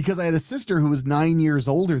 because I had a sister who was 9 years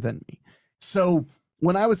older than me. So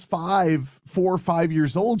when I was 4 or 5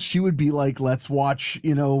 years old, she would be like, let's watch,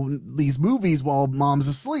 these movies while mom's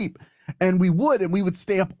asleep. And we would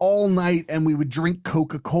stay up all night and we would drink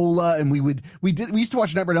Coca-Cola and we used to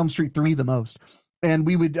watch Nightmare on Elm Street 3 the most. And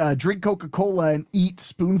we would drink Coca-Cola and eat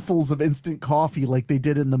spoonfuls of instant coffee like they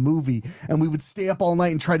did in the movie. And we would stay up all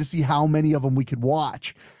night and try to see how many of them we could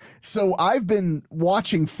watch. So I've been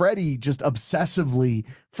watching Freddy just obsessively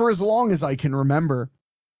for as long as I can remember.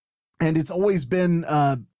 And it's always been,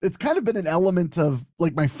 it's kind of been an element of,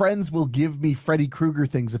 like, my friends will give me Freddy Krueger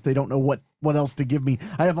things if they don't know what else to give me.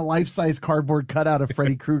 I have a life-size cardboard cutout of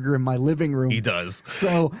Freddy Krueger in my living room. He does.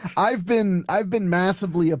 So I've been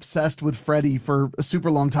massively obsessed with Freddy for a super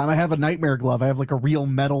long time. I have a nightmare glove. I have like a real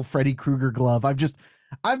metal Freddy Krueger glove.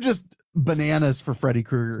 I'm just bananas for Freddy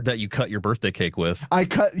Krueger. That you cut your birthday cake with.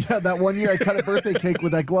 That one year I cut a birthday cake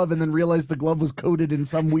with that glove and then realized the glove was coated in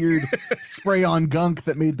some weird spray-on gunk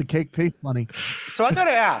that made the cake taste funny. So I got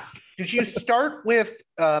to ask, did you start with,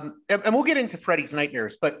 and we'll get into Freddy's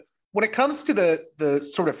Nightmares, but when it comes to the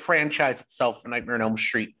sort of franchise itself, Nightmare on Elm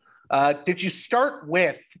Street, did you start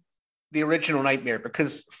with the original Nightmare?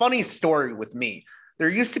 Because funny story with me, there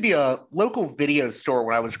used to be a local video store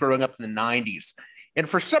when I was growing up in the 90s. And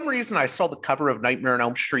for some reason, I saw the cover of Nightmare on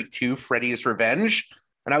Elm Street 2, Freddy's Revenge.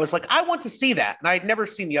 And I was like, I want to see that. And I had never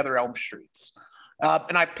seen the other Elm Streets.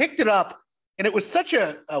 And I picked it up. And it was such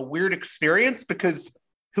a weird experience because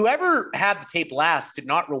whoever had the tape last did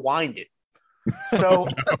not rewind it. So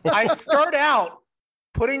I start out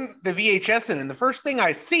putting the VHS in. And the first thing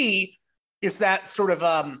I see is that sort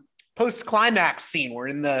of post-climax scene where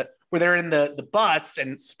they're in the bus,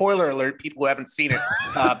 and spoiler alert, people who haven't seen it,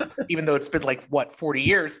 even though it's been like, 40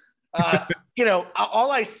 years,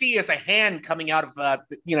 all I see is a hand coming out of,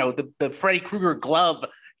 the Freddy Krueger glove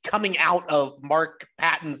coming out of Mark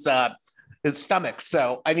Patton's his stomach.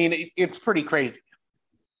 So, I mean, it's pretty crazy.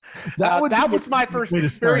 That was my first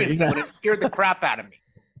experience when it scared the crap out of me.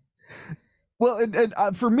 Well,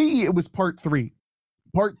 and for me, it was part 3.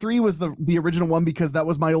 Part 3 was the original one because that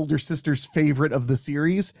was my older sister's favorite of the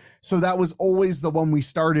series. So that was always the one we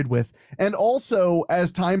started with. And also,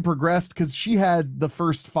 as time progressed, because she had the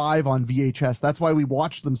first 5 on VHS, that's why we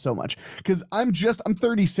watched them so much. Because I'm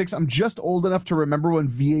 36, I'm just old enough to remember when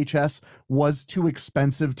VHS was too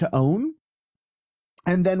expensive to own.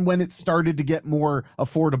 And then when it started to get more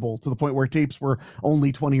affordable to the point where tapes were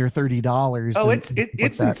only $20 or $30. Oh,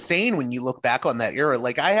 it's insane when you look back on that era.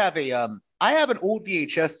 Like I have an old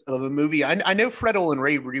VHS of a movie. I know Freddo and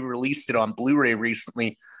Ray re-released it on Blu-ray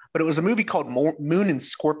recently, but it was a movie called Moon and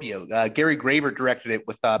Scorpio. Gary Graver directed it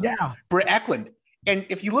with Britt Eklund. And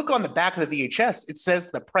if you look on the back of the VHS, it says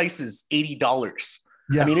the price is $80.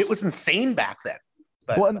 Yes. I mean, it was insane back then.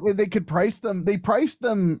 But, well, and they could price them. They priced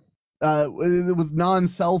them. It was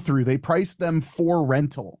non-sell-through. They priced them for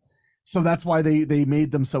rental. So that's why they made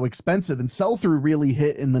them so expensive. And sell-through really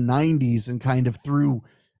hit in the 90s and kind of threw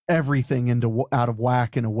everything out of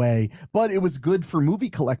whack in a way. But it was good for movie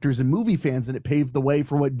collectors and movie fans, and it paved the way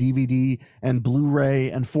for what DVD and Blu-ray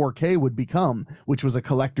and 4K would become, which was a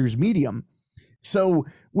collector's medium. So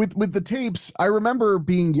with the tapes, I remember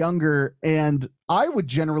being younger, and I would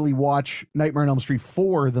generally watch Nightmare on Elm Street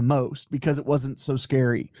 4 the most because it wasn't so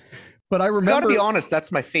scary. But I remember, gotta be honest,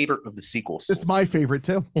 that's my favorite of the sequels. It's my favorite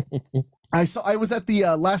too. I was at the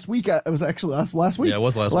last week. It was actually last week. Yeah, it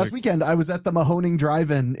was last weekend. I was at the Mahoning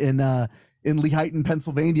Drive-In in Lehighton,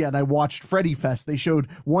 Pennsylvania, and I watched Freddy Fest. They showed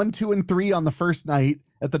 1, 2, and 3 on the first night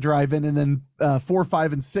at the drive-in, and then 4,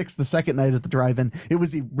 5, and 6 the second night at the drive-in. It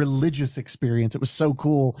was a religious experience. It was so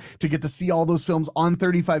cool to get to see all those films on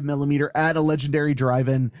 35 millimeter at a legendary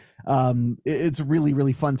drive-in. It's a really,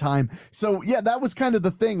 really fun time. So yeah, that was kind of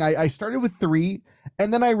the thing. I started with 3,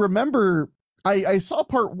 and then I remember I saw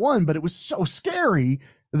part 1, but it was so scary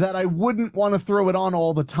that I wouldn't want to throw it on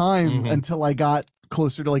all the time until I got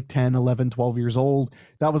closer to like 10, 11, 12 years old.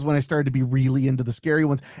 That was when I started to be really into the scary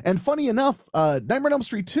ones. And funny enough, Nightmare on Elm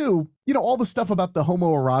Street 2, all the stuff about the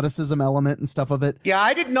homoeroticism element and stuff of it. Yeah,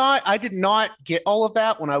 I did not get all of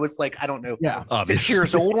that when I was like, I don't know, 6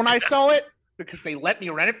 years old when I saw it, because they let me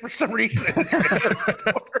rent it for some reason.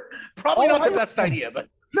 Probably not the best idea, but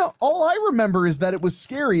no, all I remember is that it was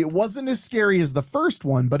scary. It wasn't as scary as the first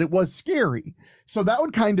one, but it was scary. So that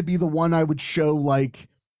would kind of be the one I would show like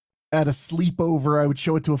at a sleepover. I would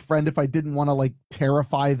show it to a friend if I didn't want to like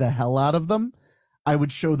terrify the hell out of them. I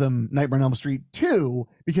would show them Nightmare on Elm Street 2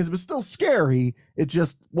 because it was still scary. It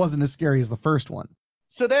just wasn't as scary as the first one.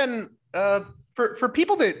 So then for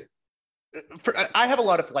people that, I have a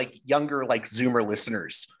lot of like younger, like Zoomer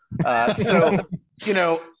listeners.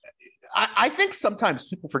 So, I think sometimes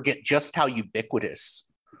people forget just how ubiquitous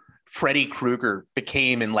Freddy Krueger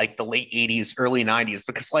became in like the late 80s, early 90s,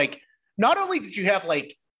 because like, not only did you have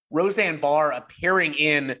like Roseanne Barr appearing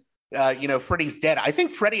in, Freddy's Dead, I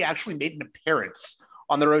think Freddy actually made an appearance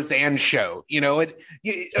on the Roseanne show.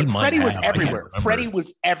 Freddy was everywhere. Freddy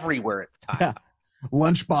was everywhere at the time. Yeah.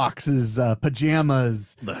 Lunchboxes,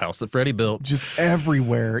 pajamas, the house that Freddy built, just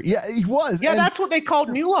everywhere. Yeah, he was. Yeah, that's what they called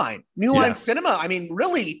New Line Cinema. I mean,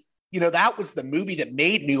 really, that was the movie that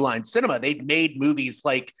made New Line Cinema. They'd made movies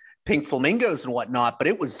like Pink Flamingos and whatnot, but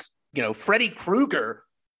it was, Freddy Krueger,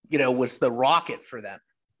 was the rocket for them.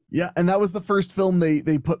 Yeah, and that was the first film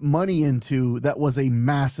they put money into that was a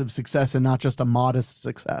massive success and not just a modest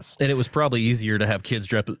success. And it was probably easier to have kids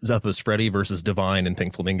dress up as Freddy versus Divine and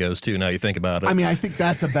Pink Flamingos too, now you think about it. I mean, I think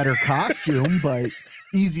that's a better costume, but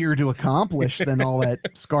easier to accomplish than all that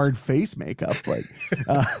scarred face makeup.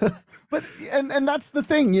 But and that's the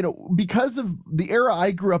thing, you know, because of the era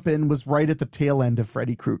I grew up in was right at the tail end of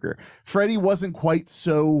Freddy Krueger. Freddy wasn't quite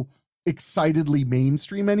so excitedly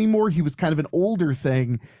mainstream anymore. He was kind of an older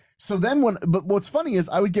thing. So then but what's funny is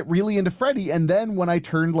I would get really into Freddy, and then when I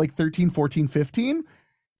turned like 13, 14, 15,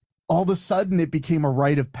 all of a sudden it became a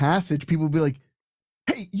rite of passage. People would be like,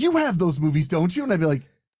 hey, you have those movies, don't you? And I'd be like,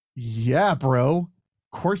 yeah, bro,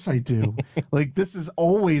 of course I do. Like, this has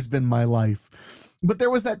always been my life. But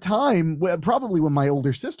there was that time, probably when my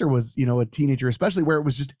older sister was, you know, a teenager, especially, where it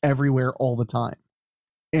was just everywhere all the time.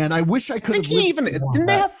 And I wish I could have. Didn't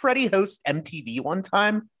they have Freddy host MTV one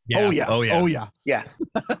time? Yeah. Oh yeah. Yeah.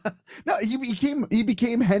 No, he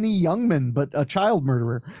became Henny Youngman, but a child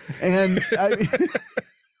murderer. And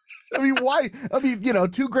I mean, why? I mean, you know,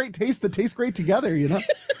 two great tastes that taste great together, you know?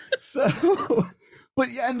 So, but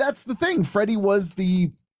yeah, and that's the thing. Freddy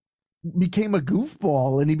became a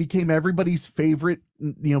goofball, and he became everybody's favorite,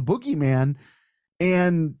 you know, boogeyman.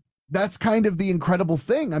 And that's kind of the incredible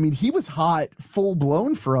thing. I mean, he was hot full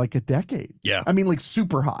blown for like a decade. Yeah. I mean, like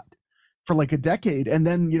super hot for like a decade. And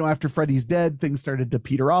then, you know, after Freddy's dead, things started to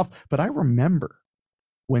peter off. But I remember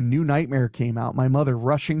when New Nightmare came out, my mother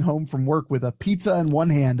rushing home from work with a pizza in one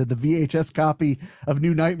hand and the VHS copy of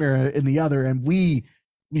New Nightmare in the other. And we,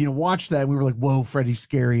 you know, watched that and we were like, whoa, Freddy's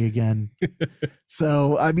scary again.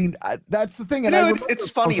 So, I mean, that's the thing. And you know, it's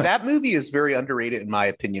funny. That movie is very underrated in my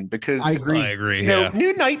opinion, because I agree. You know,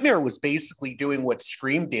 New Nightmare was basically doing what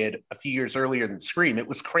Scream did a few years earlier than Scream. It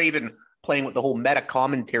was Craven playing with the whole meta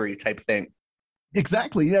commentary type thing.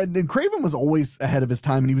 Exactly. Yeah, and Craven was always ahead of his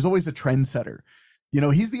time, and he was always a trendsetter. You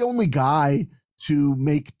know, he's the only guy to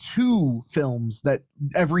make two films that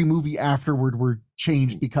every movie afterward were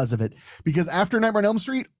changed because of it. Because after Nightmare on Elm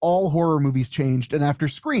Street, all horror movies changed, and after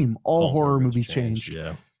Scream, all horror movies changed.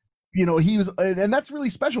 Yeah. You know, he was, and that's really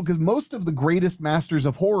special because most of the greatest masters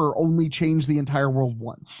of horror only changed the entire world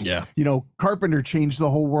once. Yeah. You know, Carpenter changed the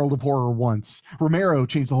whole world of horror once. Romero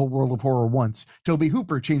changed the whole world of horror once. Tobe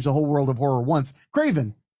Hooper changed the whole world of horror once.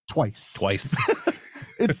 Craven twice.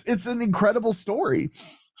 It's an incredible story.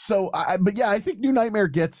 So, but yeah, I think New Nightmare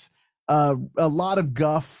gets a lot of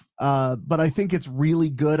guff, but I think it's really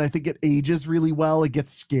good. I think it ages really well. It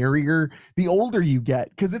gets scarier the older you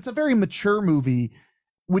get, because it's a very mature movie,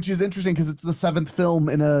 which is interesting because it's the 7th film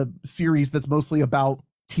in a series that's mostly about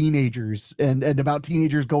teenagers and about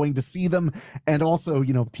teenagers going to see them, and also,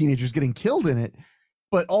 you know, teenagers getting killed in it.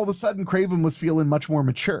 But all of a sudden, Craven was feeling much more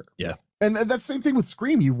mature. Yeah. And that's the same thing with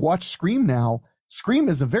Scream. You watch Scream now. Scream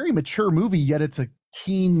is a very mature movie, yet it's a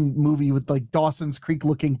teen movie with like Dawson's Creek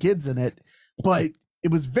looking kids in it. But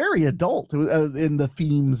it was very adult in the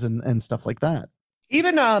themes and stuff like that.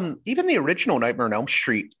 Even the original Nightmare on Elm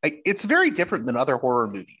Street, it's very different than other horror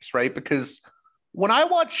movies, right? Because when I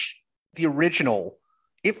watch the original,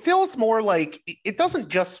 it feels more like, it doesn't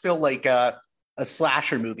just feel like a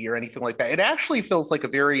slasher movie or anything like that. It actually feels like a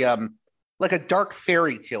very like a dark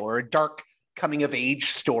fairy tale or a dark coming of age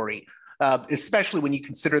story, especially when you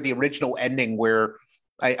consider the original ending, where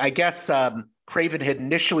I guess Craven had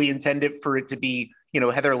initially intended for it to be, you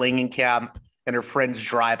know, Heather Langenkamp and her friends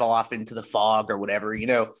drive off into the fog or whatever. You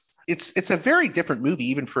know, it's a very different movie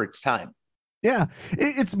even for its time. Yeah,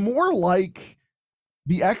 it's more like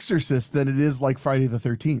The Exorcist than it is like Friday the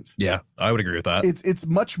 13th. Yeah, I would agree with that. It's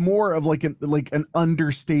much more of like an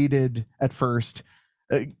understated, at first,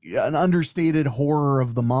 an understated horror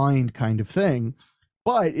of the mind kind of thing.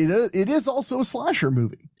 But it is also a slasher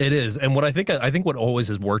movie. It is, and what I think what always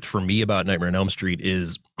has worked for me about Nightmare on Elm Street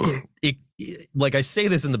is, like I say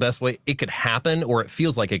this in the best way, it could happen, or it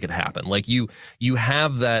feels like it could happen. Like you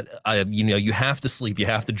have that, you know, you have to sleep, you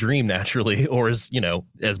have to dream naturally, or as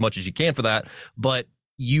much as you can for that, but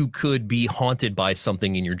you could be haunted by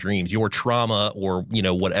something in your dreams. Your trauma, or, you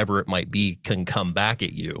know, whatever it might be, can come back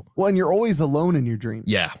at you. Well, and you're always alone in your dreams.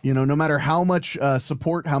 Yeah. You know, no matter how much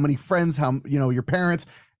support, how many friends, how, you know, your parents,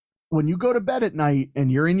 when you go to bed at night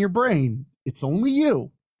and you're in your brain, it's only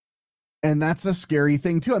you. And that's a scary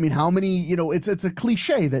thing too. I mean, how many, you know, it's a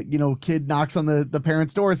cliche that, you know, kid knocks on the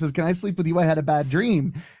parent's door and says, "Can I sleep with you? I had a bad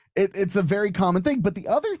dream." It's a very common thing. But the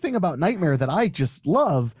other thing about Nightmare that I just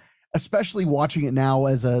love, especially watching it now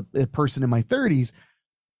as a person in my 30s,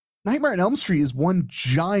 Nightmare on Elm Street is one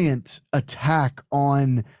giant attack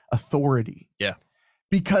on authority. Yeah.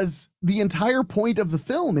 Because the entire point of the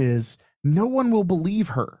film is no one will believe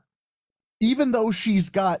her. Even though she's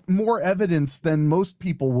got more evidence than most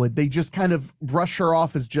people would, they just kind of brush her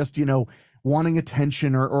off as just, you know, wanting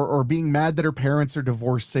attention or being mad that her parents are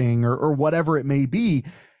divorcing or whatever it may be.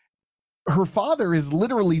 her father is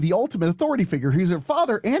literally the ultimate authority figure. He's her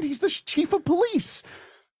father and he's the chief of police.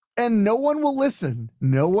 And no one will listen.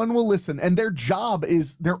 No one will listen. And their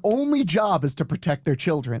only job is to protect their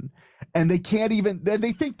children. And they can't even,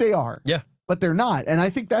 they think they are. Yeah. But they're not. And I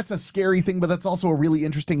think that's a scary thing, but that's also a really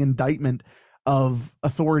interesting indictment of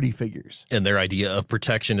authority figures. And their idea of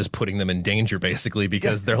protection is putting them in danger, basically,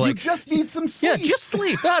 because they're like, you just need some sleep. Yeah, just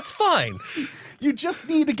sleep. That's fine. You just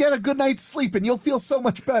need to get a good night's sleep and you'll feel so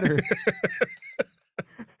much better.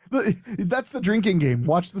 That's the drinking game.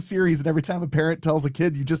 Watch the series, and every time a parent tells a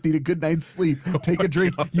kid you just need a good night's sleep, take a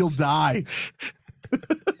drink, you'll die.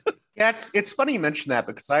 Yeah, it's funny you mention that,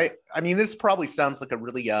 because I mean, this probably sounds like a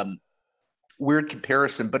really weird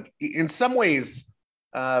comparison, but in some ways,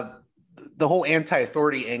 the whole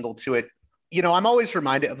anti-authority angle to it, I'm always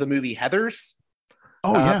reminded of the movie Heathers.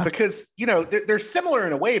 Oh yeah, because they're similar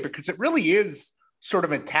in a way, because it really is sort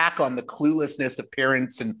of an attack on the cluelessness of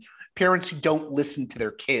parents and parents who don't listen to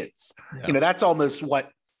their kids. Yeah. That's almost what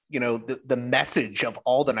the message of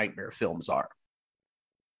all the Nightmare films are.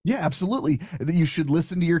 Yeah, absolutely. That you should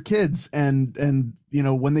listen to your kids, and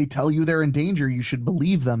when they tell you they're in danger, you should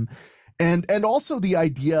believe them. And also the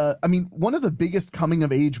idea, I mean, one of the biggest coming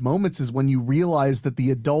of age moments is when you realize that the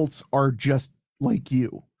adults are just like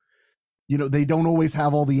you. They don't always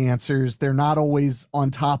have all the answers. They're not always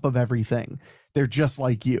on top of everything. They're just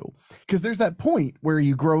like you. Because there's that point where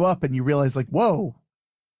you grow up and you realize, like, whoa,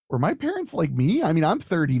 were my parents like me? I mean, I'm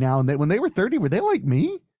 30 now, and when they were 30, were they like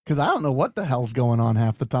me? Because I don't know what the hell's going on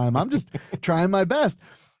half the time. I'm just trying my best.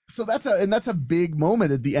 So that's a big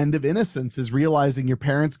moment at the end of Innocence, is realizing your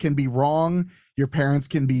parents can be wrong, your parents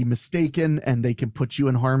can be mistaken, and they can put you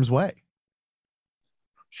in harm's way.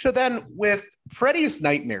 So then with Freddy's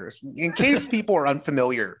Nightmares, in case people are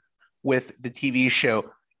unfamiliar with the TV show,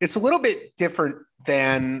 it's a little bit different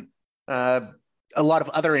than a lot of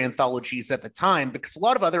other anthologies at the time, because a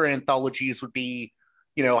lot of other anthologies would be,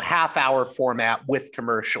 half-hour format with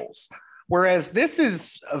commercials. Whereas this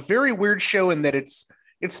is a very weird show in that it's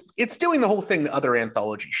doing the whole thing that other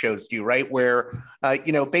anthology shows do, right? Where,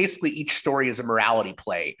 basically each story is a morality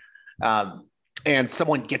play, and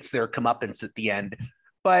someone gets their comeuppance at the end.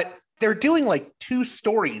 But they're doing like 2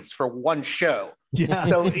 stories for one show. Yeah.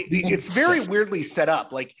 So it's very weirdly set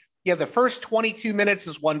up. Like, the first 22 minutes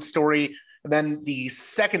is one story, and then the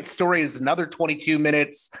second story is another 22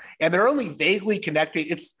 minutes, and they're only vaguely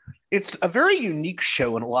connected. It's a very unique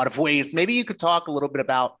show in a lot of ways. Maybe you could talk a little bit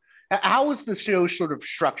about how is the show sort of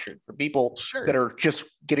structured for people that are just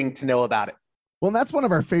getting to know about it. Well, that's one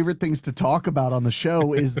of our favorite things to talk about on the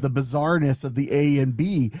show is the bizarreness of the A and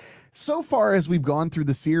B. So far as we've gone through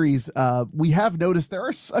the series, we have noticed there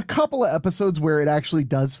are a couple of episodes where it actually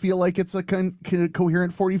does feel like it's a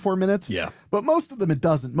coherent 44 minutes. Yeah. But most of them, it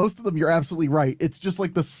doesn't. Most of them, you're absolutely right. It's just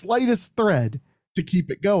like the slightest thread to keep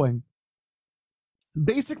it going.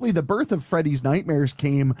 Basically, the birth of Freddy's Nightmares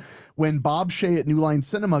came when Bob Shaye at New Line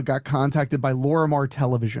Cinema got contacted by Lorimar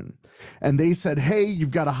Television. And they said, hey, you've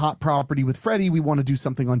got a hot property with Freddy. We want to do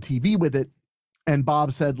something on TV with it. And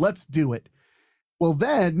Bob said, let's do it. Well,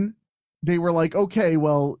 then they were like, okay,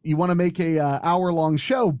 well, you want to make a hour-long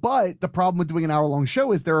show, but the problem with doing an hour-long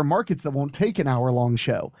show is there are markets that won't take an hour-long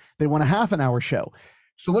show. They want a half-an-hour show.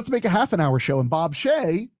 So let's make a half-an-hour show. And Bob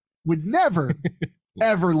Shaye would never,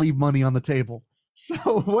 ever leave money on the table. So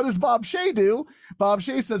what does Bob Shaye do? Bob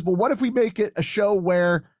Shaye says, well, what if we make it a show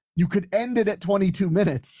where you could end it at 22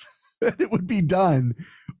 minutes and it would be done,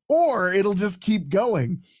 or it'll just keep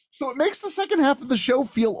going. So it makes the second half of the show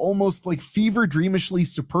feel almost like fever dreamishly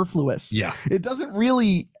superfluous. Yeah. It doesn't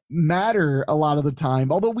really matter a lot of the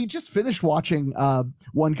time, although we just finished watching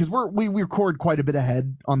one, because we record quite a bit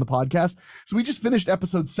ahead on the podcast. So we just finished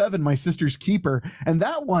episode 7, My Sister's Keeper, and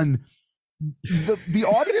that one, the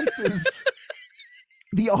audiences...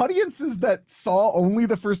 The audiences that saw only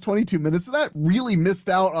the first 22 minutes of that really missed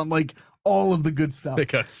out on like all of the good stuff. They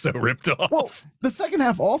got so ripped off. Well, the second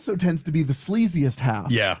half also tends to be the sleaziest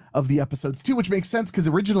half of the episodes too, which makes sense because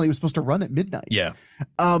originally it was supposed to run at midnight. Yeah.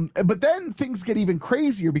 But then things get even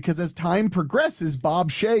crazier because as time progresses,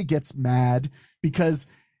 Bob Shaye gets mad because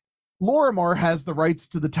Lorimar has the rights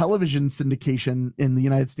to the television syndication in the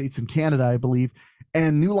United States and Canada, I believe,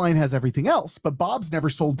 and New Line has everything else, but Bob's never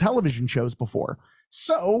sold television shows before.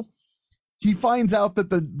 So he finds out that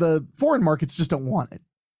the foreign markets just don't want it.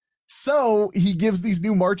 So he gives these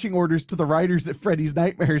new marching orders to the writers at Freddy's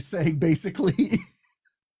Nightmares saying, basically,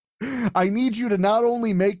 I need you to not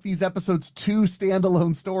only make these episodes 2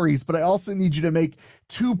 standalone stories, but I also need you to make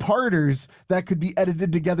 2-parters that could be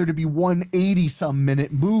edited together to be 180-some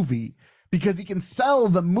minute movie, because he can sell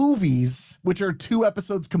the movies, which are 2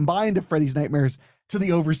 episodes combined of Freddy's Nightmares, to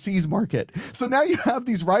the overseas market. So now you have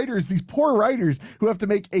these writers, these poor writers, who have to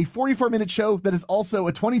make a 44-minute show that is also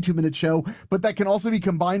a 22-minute show, but that can also be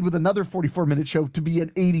combined with another 44-minute show to be an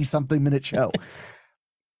 80-something minute show.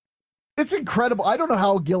 It's incredible. I don't know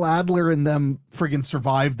how Gil Adler and them friggin'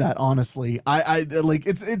 survived that, honestly. I like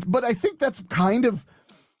it's but I think that's kind of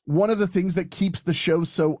one of the things that keeps the show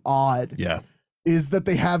so odd. Yeah. Is that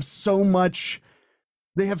they have so much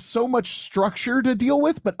structure to deal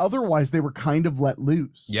with, but otherwise they were kind of let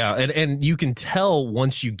loose. Yeah, and you can tell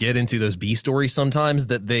once you get into those B stories sometimes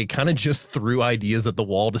that they kind of just threw ideas at the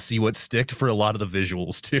wall to see what sticked for a lot of the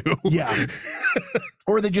visuals too. Yeah.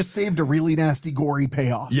 Or they just saved a really nasty, gory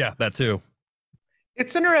payoff. Yeah, that too.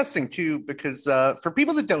 It's interesting too, because for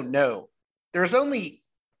people that don't know, there's only,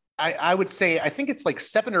 I would say, I think it's like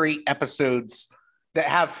 7 or 8 episodes that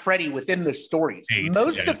have Freddy within the stories.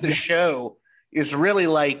 Most of the show is really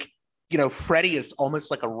like, you know, Freddy is almost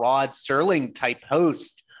like a Rod Serling type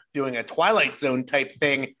host doing a Twilight Zone type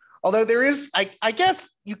thing. Although there is, I guess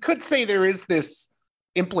you could say there is this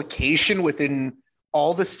implication within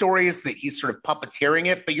all the stories that he's sort of puppeteering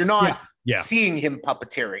it, but you're not seeing him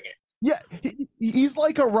puppeteering it. Yeah, he's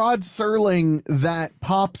like a Rod Serling that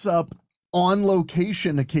pops up on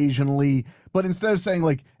location occasionally, but instead of saying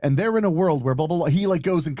like, and they're in a world where blah, blah, blah, he like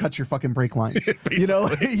goes and cuts your fucking brake lines, you know,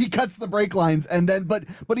 he cuts the brake lines and then, but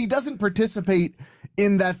he doesn't participate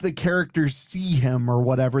in that the characters see him or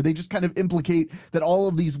whatever. They just kind of implicate that all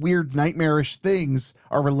of these weird nightmarish things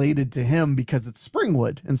are related to him because it's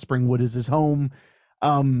Springwood and Springwood is his home.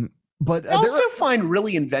 But they also find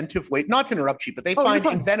really inventive ways, not to interrupt you, but they find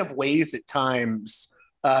inventive ways at times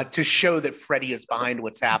to show that Freddy is behind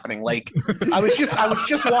what's happening. Like I was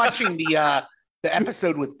just watching the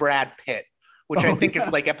episode with Brad Pitt, which I think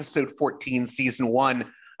is like episode 14, season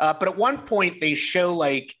 1. But at one point they show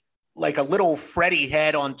like a little Freddy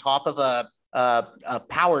head on top of a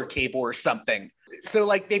power cable or something. So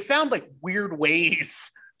like they found like weird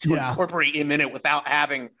ways to incorporate him in it without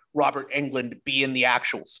having Robert Englund be in the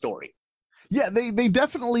actual story. Yeah, they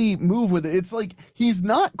definitely move with it. It's like he's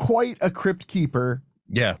not quite a crypt keeper.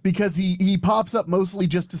 Yeah. Because he pops up mostly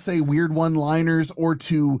just to say weird one-liners or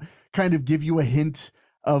to kind of give you a hint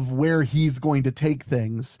of where he's going to take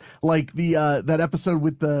things. Like the that episode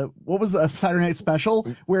with what was the Saturday Night Special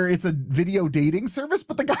where it's a video dating service,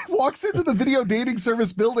 but the guy walks into the video dating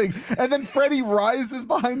service building and then Freddy rises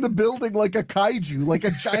behind the building like a kaiju, like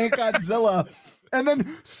a giant Godzilla, and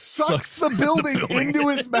then sucks the building into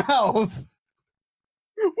his mouth.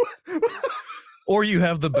 Or you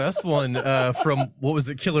have the best one from, what was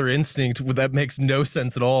it, Killer Instinct, that makes no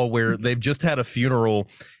sense at all, where they've just had a funeral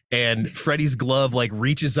and Freddy's glove like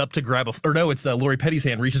reaches up to grab it's Lori Petty's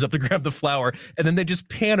hand reaches up to grab the flower, and then they just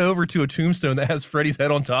pan over to a tombstone that has Freddy's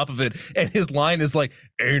head on top of it, and his line is like,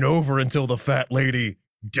 "Ain't over until the fat lady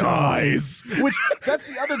dies." Which, that's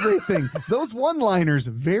the other great thing. Those one-liners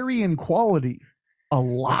vary in quality a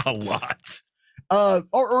lot.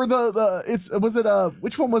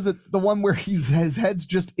 Which one was it? The one where his head's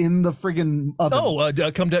just in the friggin'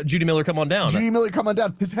 oven. Come down, Judy Miller, come on down. Judy Miller, come on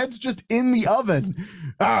down. His head's just in the oven.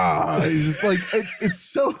 He's just like, it's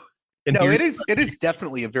so. No, it is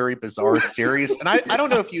definitely a very bizarre series, and I don't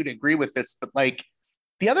know if you'd agree with this, but like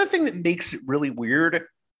the other thing that makes it really weird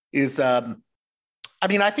is, I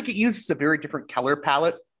think it uses a very different color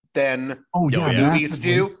palette than movies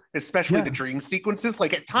do, especially the dream sequences.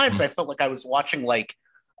 Like at times I felt like I was watching like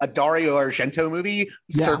a Dario Argento movie,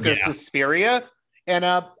 Circus Suspiria. And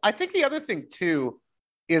I think the other thing too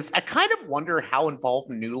is I kind of wonder how involved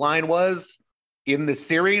New Line was in the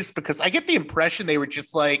series, because I get the impression they were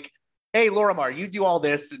just like, hey, Lorimar, you do all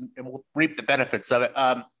this and we'll reap the benefits of it.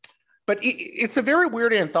 But it's a very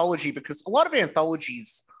weird anthology because a lot of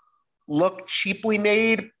anthologies look cheaply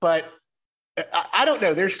made, but I don't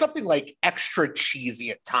know. There's something like extra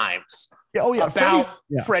cheesy at times about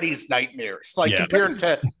Freddy's Nightmares, like compared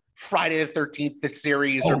to Friday the 13th, the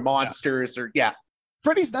series, or Monsters, or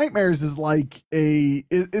Freddy's Nightmares is like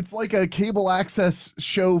it's like a cable access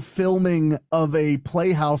show filming of a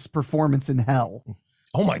Playhouse performance in hell.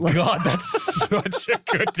 Oh my God, that's such a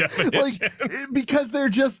good definition. Because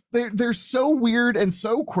they're so weird and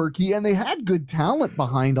so quirky, and they had good talent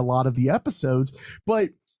behind a lot of the episodes, but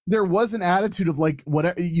there was an attitude of like,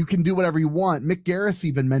 whatever, you can do whatever you want. Mick Garris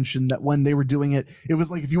even mentioned that when they were doing it, it was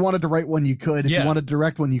like, if you wanted to write one, you could. If you wanted to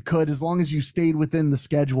direct one, you could, as long as you stayed within the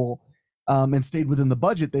schedule and stayed within the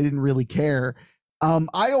budget. They didn't really care.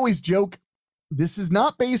 I always joke, this is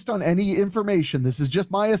not based on any information. This is just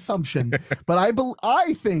my assumption. But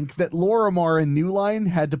I think that Lorimar and New Line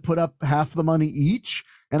had to put up half the money each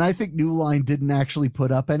And I think New Line didn't actually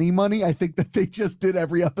put up any money. I think that they just did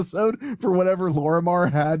every episode for whatever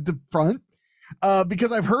Lorimar had to front.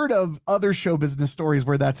 Because I've heard of other show business stories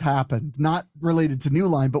where that's happened, not related to New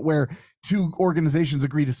Line, but where two organizations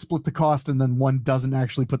agree to split the cost and then one doesn't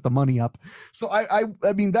actually put the money up. So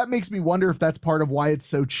I mean, that makes me wonder if that's part of why it's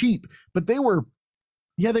so cheap. But they were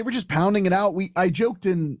just pounding it out. I joked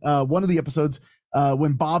in one of the episodes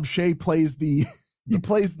when Bob Shea plays the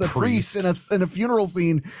priest in a funeral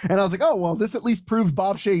scene, and I was like, oh well, this at least proves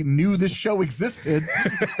Bob Shea knew this show existed.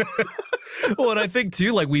 Well, and I think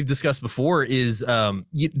too, like we've discussed before, is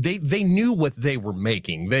they knew what they were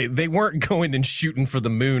making. They weren't going and shooting for the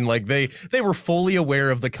moon. Like they were fully aware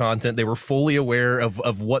of the content. They were fully aware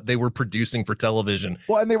of what they were producing for television.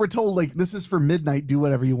 Well, and they were told, like, this is for midnight, do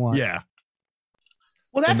whatever you want. Yeah.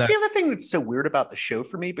 Well, that's the other thing that's so weird about the show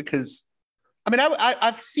for me, because I mean,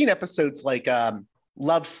 I've seen episodes like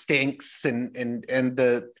Love Stinks and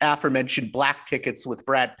the aforementioned Black Tickets with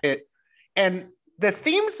Brad Pitt, and the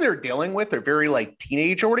themes they're dealing with are very like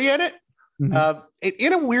teenage oriented. Mm-hmm.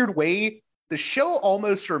 In a weird way, the show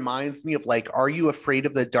almost reminds me of like Are You Afraid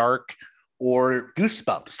of the Dark or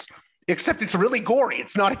Goosebumps, except it's really gory.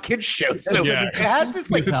 It's not a kid's show, so it has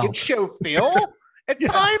this like kid show feel at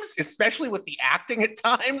times, especially with the acting at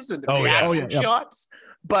times and the reaction shots.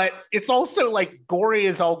 But it's also like gory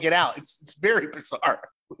as all get out. It's very bizarre.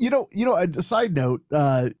 You know. A side note: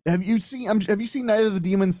 have you seen Night of the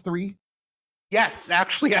Demons 3? Yes,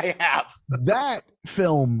 actually, I have. That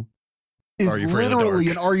film is literally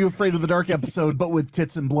an Are You Afraid of the Dark episode, but with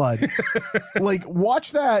tits and blood. Like,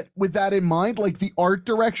 watch that with that in mind. Like, the art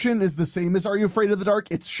direction is the same as Are You Afraid of the Dark.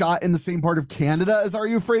 It's shot in the same part of Canada as Are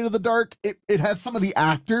You Afraid of the Dark. It has some of the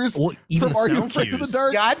actors from Are You Afraid of the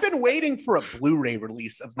Dark. Yeah, I've been waiting for a Blu-ray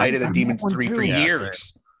release of Night of the Demons 3 for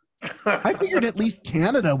years. I figured at least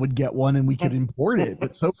Canada would get one and we could import it,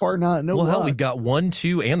 but so far not. No. Well, hell, we've got 1,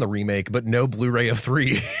 2, and the remake, but no Blu-ray of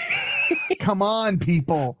 3. Come on,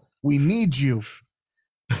 people. We need you.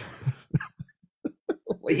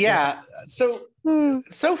 Yeah. So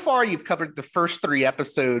far you've covered the first 3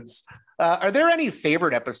 episodes. Are there any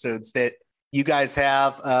favorite episodes that you guys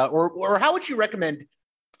have, or how would you recommend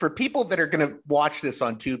for people that are going to watch this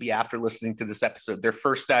on Tubi after listening to this episode? They're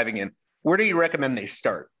first diving in. Where do you recommend they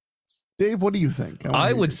start? Dave, what do you think?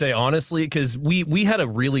 I would say, honestly, because we had a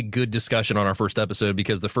really good discussion on our first episode,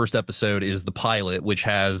 because the first episode is the pilot, which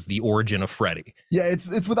has the origin of Freddy. Yeah,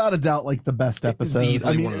 it's without a doubt like the best episode.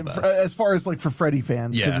 I mean, as far as like for Freddy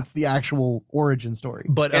fans, because it's the actual origin story.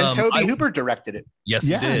 But and Toby Hooper directed it. Yes,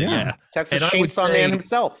 he did. Yeah. Texas Chainsaw Man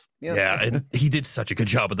himself. Yeah, and he did such a good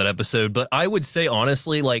job with that episode. But I would say,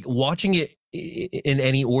 honestly, like watching it in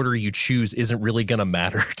any order you choose isn't really going to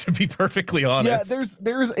matter, to be perfectly honest. Yeah,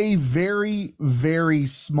 there's a very, very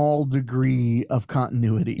small degree of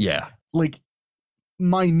continuity. Yeah. Like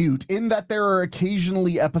minute, in that there are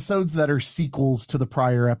occasionally episodes that are sequels to the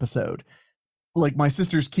prior episode. Like My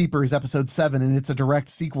Sister's Keeper is episode 7, and it's a direct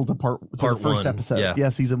sequel to the first episode. Yeah,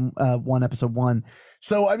 season 1, episode 1.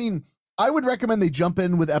 So, I mean, I would recommend they jump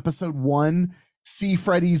in with episode 1, see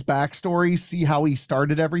Freddy's backstory, see how he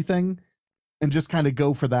started everything, and just kind of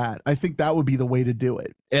go for that. I think that would be the way to do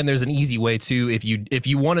it. And there's an easy way too. If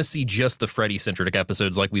you want to see just the Freddy centric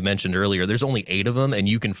episodes, like we mentioned earlier, there's only 8 of them, and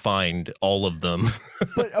you can find all of them.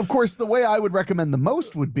 But of course, the way I would recommend the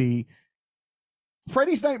most would be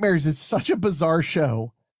Freddy's Nightmares is such a bizarre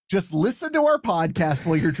show. Just listen to our podcast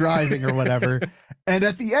while you're driving or whatever, and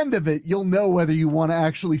at the end of it, you'll know whether you want to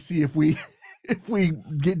actually see if we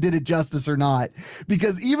did it justice or not.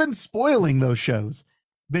 Because even spoiling those shows,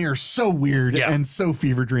 they are so weird and so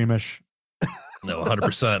fever dreamish. No,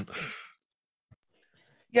 100%.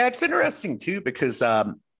 Yeah, it's interesting too, because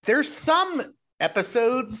there's some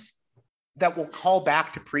episodes that will call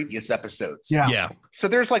back to previous episodes. Yeah. So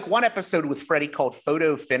there's like one episode with Freddy called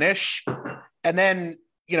Photo Finish. And then,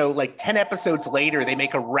 like 10 episodes later, they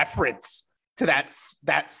make a reference to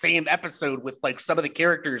that same episode with like some of the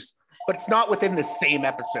characters, but it's not within the same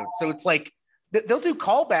episode. So it's like, they'll do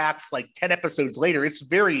callbacks like 10 episodes later. It's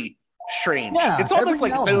very strange. Yeah, it's almost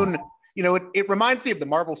like its own, it reminds me of the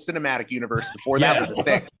Marvel Cinematic Universe before that was a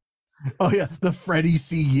thing. Oh yeah, the Freddy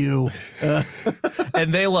CU.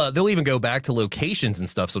 And they'll even go back to locations and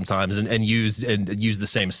stuff sometimes and use the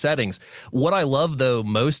same settings. What I love though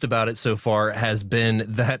most about it so far has been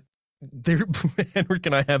that there, Henrik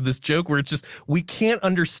and I have this joke where it's just we can't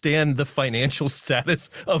understand the financial status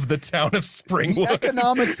of the town of Springwood. The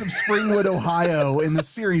economics of Springwood, Ohio in the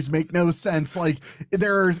series make no sense. Like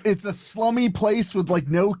it's a slummy place with like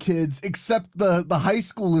no kids, except the high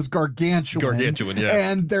school is gargantuan.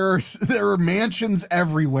 Yeah. And there are mansions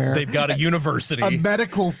everywhere. They've got a university, a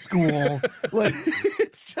medical school. Like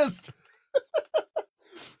it's just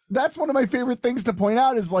that's one of my favorite things to point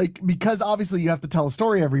out is like, because obviously you have to tell a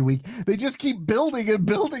story every week. They just keep building and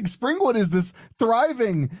building. Springwood is this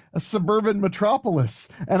thriving suburban metropolis.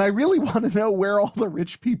 And I really want to know where all the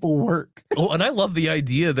rich people work. Oh, and I love the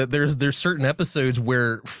idea that there's certain episodes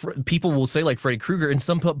where people will say like Freddy Krueger and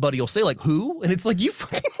somebody will say like, who? And it's like, you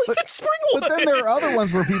fucking live in Springwood. But then there are other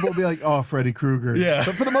ones where people will be like, oh, Freddy Krueger. Yeah.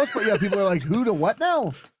 But for the most part, yeah, people are like, who to what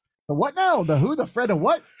now? The what now? The who, the Fred, to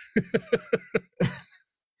what?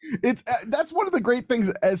 It's that's one of the great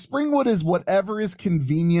things. Springwood is whatever is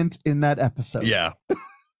convenient in that episode. Yeah.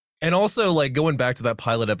 And also, like, going back to that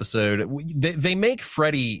pilot episode, they make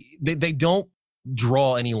Freddy, they don't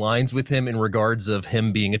draw any lines with him in regards of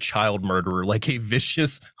him being a child murderer, like a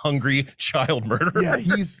vicious, hungry child murderer. Yeah,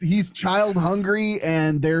 he's child hungry,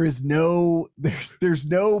 and there's no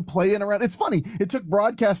playing around. It's funny. It took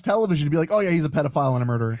broadcast television to be like, oh yeah, he's a pedophile and a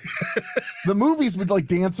murderer. The movies would like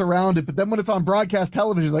dance around it, but then when it's on broadcast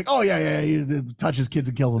television, like, oh yeah, he touches kids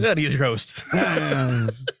and kills them. Yeah, he's your host.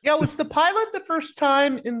 Yeah, was the pilot the first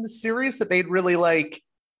time in the series that they'd really like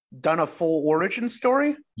done a full origin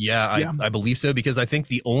story? Yeah, I believe so, because I think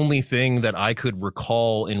the only thing that I could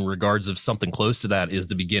recall in regards of something close to that is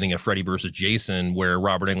the beginning of Freddy versus Jason, where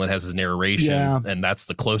Robert Englund has his narration, and that's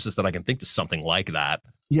the closest that I can think to something like that.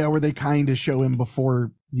 Yeah, where they kind of show him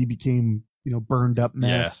before he became, burned up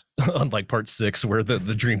mess. Yeah. Unlike part 6, where the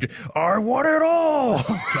dream, I want it all.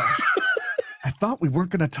 Oh, I thought we weren't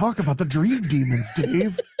going to talk about the dream demons,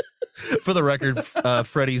 Dave. For the record,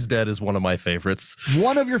 Freddy's Dead is one of my favorites.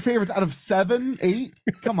 One of your favorites out of 7, 8?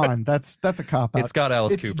 Come on, that's a cop out. It's got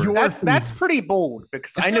Alice Cooper. That's pretty bold,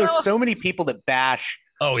 because I know so many people that bash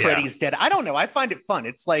Freddy's Dead. I don't know. I find it fun.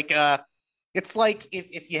 It's like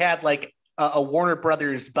if you had like a Warner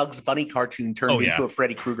Brothers Bugs Bunny cartoon turned into a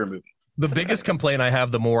Freddy Krueger movie. The biggest complaint I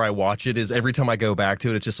have the more I watch it is every time I go back to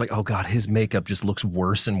it, it's just like, oh God, his makeup just looks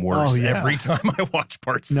worse and worse every time I watch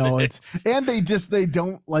part 6. And they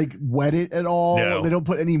don't like wet it at all. No. They don't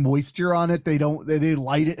put any moisture on it. They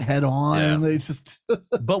light it head on. Yeah. They just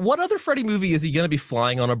But what other Freddy movie is he going to be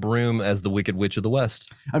flying on a broom as the Wicked Witch of the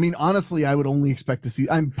West? I mean, honestly, I would only expect to see,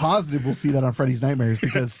 I'm positive we'll see that on Freddy's Nightmares,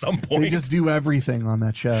 because at some point they just do everything on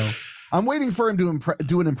that show. I'm waiting for him to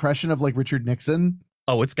do an impression of like Richard Nixon.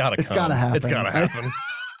 Oh, it's gotta happen. It's gotta happen.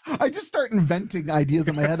 I just start inventing ideas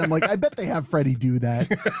in my head. I'm like, I bet they have Freddy do that,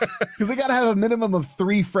 because they gotta have a minimum of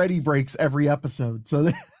 3 Freddy breaks every episode.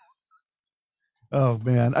 So, oh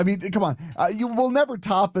man, I mean, come on, you will never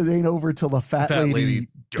top It Ain't Over Till the Fat Lady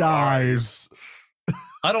dies.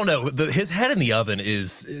 I don't know. His head in the oven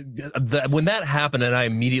is when that happened, and I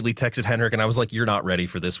immediately texted Henrik, and I was like, "You're not ready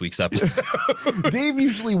for this week's episode." Dave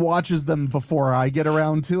usually watches them before I get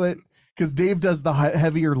around to it, because Dave does the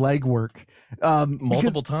heavier leg work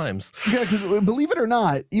multiple times. Yeah, because believe it or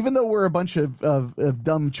not, even though we're a bunch of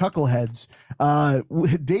dumb chuckleheads,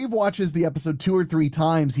 Dave watches the episode 2 or 3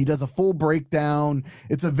 times. He does a full breakdown.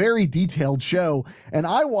 It's a very detailed show, and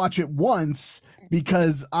I watch it once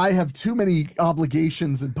because I have too many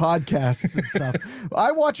obligations and podcasts and stuff.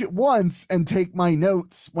 I watch it once and take my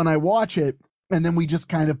notes when I watch it, and then we just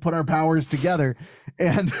kind of put our powers together.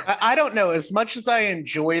 And I don't know, as much as I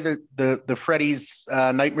enjoy the Freddy's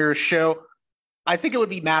Nightmares show, I think it would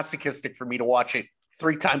be masochistic for me to watch it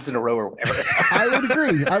 3 times in a row or whatever. I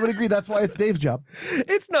would agree. That's why it's Dave's job.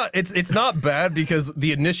 It's not bad, because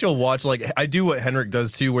the initial watch, like I do what Henrik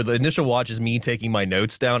does too, where the initial watch is me taking my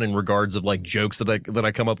notes down in regards of like jokes that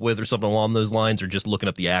I come up with or something along those lines, or just looking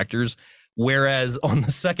up the actors. Whereas on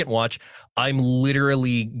the second watch, I'm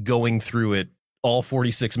literally going through it all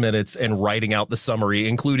 46 minutes and writing out the summary,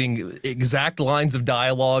 including exact lines of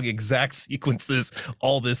dialogue, exact sequences,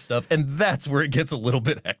 all this stuff. And that's where it gets a little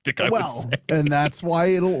bit hectic, I would say. And that's why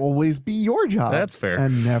it'll always be your job. That's fair.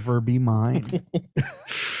 And never be mine.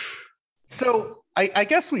 So I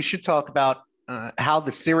guess we should talk about how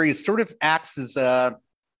the series sort of acts as a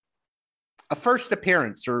first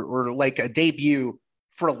appearance or like a debut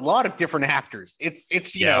for a lot of different actors.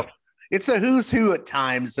 It's you know, it's a who's who at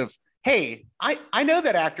times of, hey, I know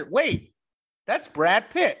that actor. Wait, that's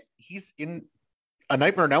Brad Pitt. He's in a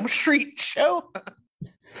Nightmare on Elm Street show.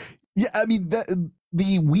 Yeah, I mean,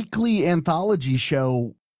 the weekly anthology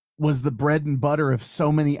show was the bread and butter of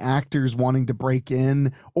so many actors wanting to break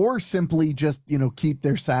in or simply just, keep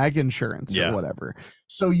their SAG insurance or whatever.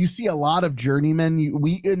 So you see a lot of journeymen.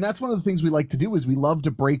 And that's one of the things we like to do is we love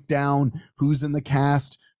to break down who's in the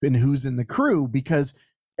cast and who's in the crew, because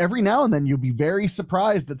every now and then you'll be very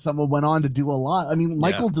surprised that someone went on to do a lot. I mean,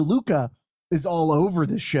 Michael DeLuca is all over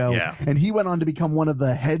this show, and he went on to become one of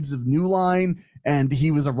the heads of New Line, and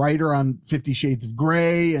he was a writer on 50 Shades of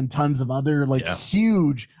Grey and tons of other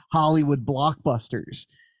huge Hollywood blockbusters.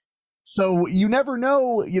 So you never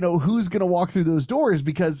know, who's going to walk through those doors,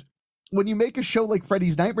 because when you make a show like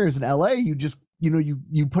Freddy's Nightmares in LA, you just,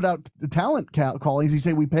 you put out the talent callings. You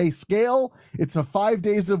say, we pay scale. It's a 5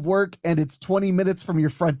 days of work and it's 20 minutes from your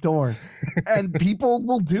front door, and people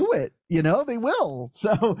will do it. They will.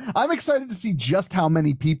 So I'm excited to see just how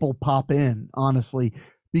many people pop in, honestly,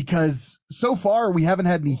 because so far we haven't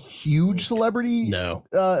had any huge celebrity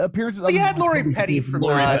appearances. We had Lori Petty from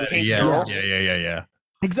Tank Girl. Yeah.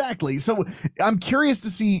 Exactly. So I'm curious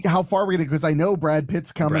to see how far we're gonna, because I know Brad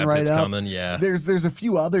Pitt's coming right up. There's a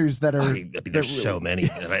few others that are. There's so many,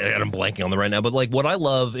 and I'm blanking on them right now. But what I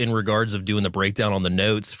love in regards of doing the breakdown on the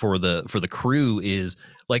notes for the crew is,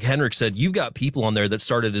 like Henrik said, you've got people on there that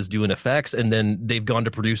started as doing effects and then they've gone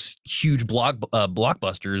to produce huge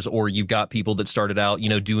blockbusters, or you've got people that started out,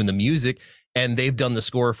 doing the music, and they've done the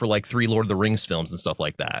score for 3 Lord of the Rings films and stuff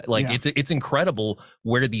like that. It's incredible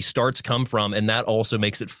where these starts come from, and that also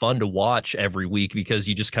makes it fun to watch every week, because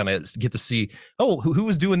you just kind of get to see, who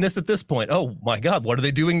was doing this at this point? Oh my God, what are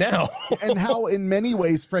they doing now? And how in many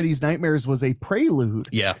ways Freddy's Nightmares was a prelude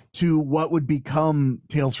to what would become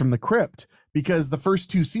Tales from the Crypt, because the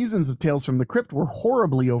first 2 seasons of Tales from the Crypt were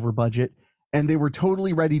horribly over budget, and they were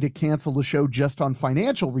totally ready to cancel the show just on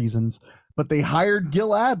financial reasons. But they hired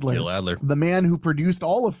Gil Adler, the man who produced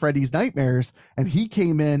all of Freddy's Nightmares, and he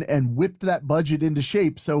came in and whipped that budget into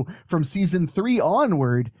shape. So from season 3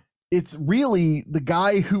 onward, it's really the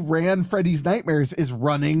guy who ran Freddy's Nightmares is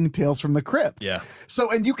running Tales from the Crypt. Yeah.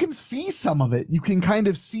 So, and you can see some of it. You can kind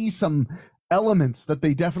of see some elements that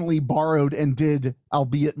they definitely borrowed and did,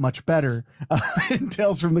 albeit much better, in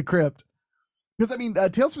Tales from the Crypt. Because, I mean,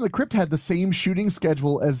 Tales from the Crypt had the same shooting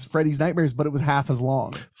schedule as Freddy's Nightmares, but it was half as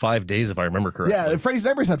long. 5 days, if I remember correctly. Yeah, Freddy's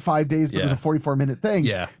Nightmares had 5 days, but it was a 44-minute thing.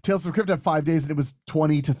 Yeah. Tales from the Crypt had 5 days, and it was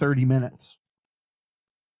 20 to 30 minutes.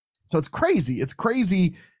 So it's crazy. It's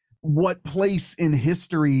crazy what place in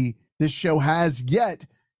history this show has, yet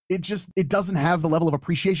it doesn't have the level of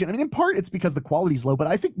appreciation. I mean, in part, it's because the quality's low, but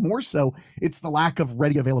I think more so, it's the lack of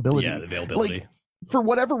ready availability. Yeah, the availability. For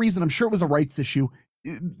whatever reason, I'm sure it was a rights issue.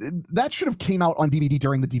 That should have came out on DVD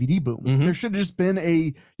during the DVD boom. Mm-hmm. There should have just been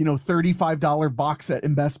a $35 box set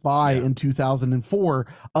in Best Buy in 2004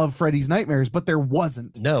 of Freddy's Nightmares, but there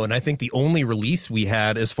wasn't. No, and I think the only release we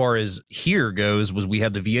had as far as here goes was we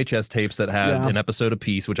had the VHS tapes that had an episode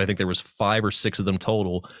apiece, which I think there was 5 or 6 of them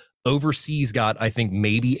total. Overseas got, I think,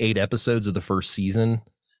 maybe 8 episodes of the first season.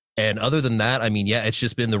 And other than that, I mean, it's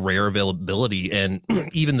just been the rare availability. And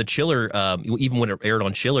even the Chiller, even when it aired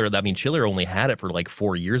on Chiller, Chiller only had it for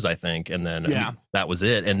 4 years, I think. And then that was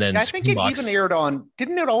it. And then I think it even aired on,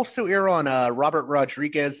 didn't it also air on Robert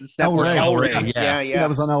Rodriguez's network? El Rey. Yeah, that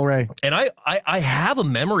was on El Rey. And I have a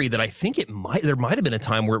memory that I think there might have been a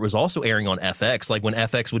time where it was also airing on FX, like when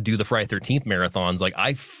FX would do the Friday 13th marathons.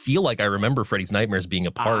 I feel like I remember Freddy's Nightmares being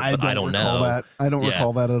a part, but I don't know. I don't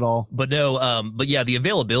recall that at all. But no, but yeah, the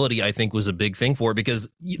availability I think was a big thing for it, because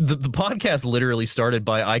the podcast literally started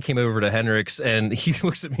by, I came over to Henrik's and he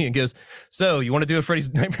looks at me and goes, "So you want to do a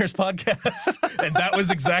Freddy's Nightmares podcast?" And that was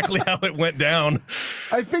exactly how it went down.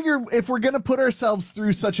 I figure if we're going to put ourselves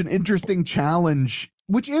through such an interesting challenge,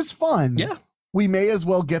 which is fun, we may as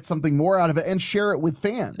well get something more out of it and share it with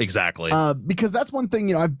fans. Exactly. Because that's one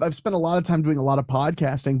thing, I've spent a lot of time doing a lot of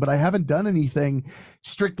podcasting, but I haven't done anything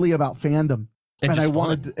strictly about fandom. And I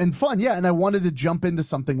wanted and I wanted to jump into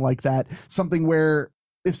something like that, something where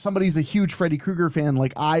if somebody's a huge Freddy Krueger fan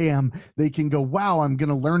like I am, they can go, wow, I'm going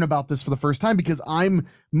to learn about this for the first time, because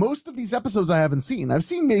most of these episodes I haven't seen. I've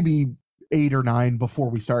seen maybe 8 or 9 before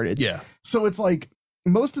we started. Yeah. So it's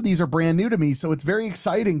most of these are brand new to me. So it's very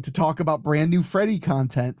exciting to talk about brand new Freddy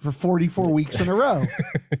content for 44 weeks in a row.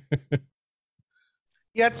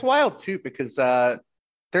 Yeah, it's wild too, because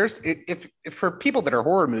there's, if for people that are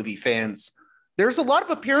horror movie fans, there's a lot of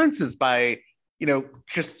appearances by,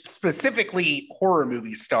 just specifically horror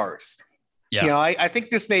movie stars. Yeah. I think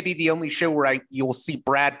this may be the only show where you'll see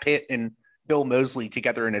Brad Pitt and Bill Moseley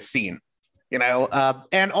together in a scene,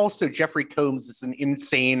 and also Jeffrey Combs is an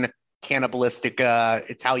insane cannibalistic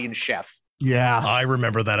Italian chef. Yeah, I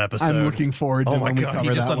remember that episode. I'm looking forward to. Oh my God, he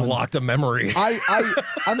just unlocked a memory.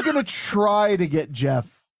 I'm gonna try to get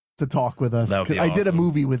Jeff to talk with us. That would be I did a awesome.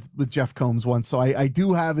 movie with Jeff Combs once, so I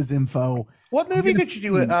do have his info. What movie did you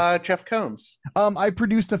do with Jeff Combs? I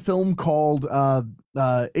produced a film called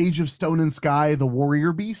Age of Stone and Sky: The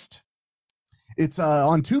Warrior Beast. It's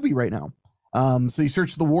on Tubi right now. So you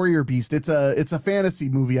search The Warrior Beast. It's a fantasy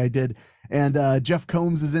movie I did, and Jeff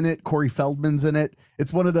Combs is in it. Corey Feldman's in it.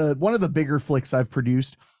 It's one of the bigger flicks I've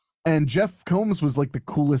produced, and Jeff Combs was like the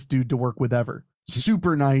coolest dude to work with ever.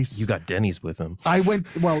 Super nice. You got Denny's with him. I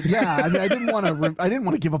went, well, yeah. I mean, I didn't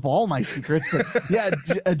want to give up all my secrets, but yeah,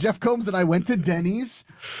 Jeff Combs and I went to Denny's.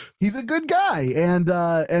 He's a good guy,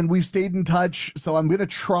 and we've stayed in touch. So I'm gonna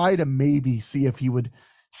try to maybe see if he would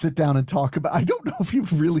sit down and talk about. I don't know if he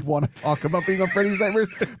would really want to talk about being on Freddy's Nightmares,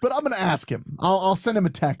 but I'm gonna ask him. I'll send him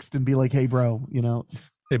a text and be like, "Hey, bro, you know."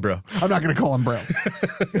 Hey, bro. I'm not gonna call him bro.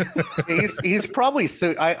 he's probably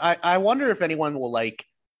so. I wonder if anyone will like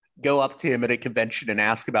go up to him at a convention and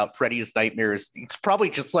ask about Freddy's Nightmares. It's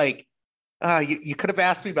probably just like, you could have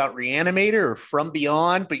asked me about Reanimator or From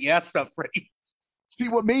Beyond, but you asked about Freddy's. See,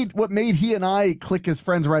 what made he and I click as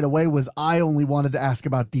friends right away was I only wanted to ask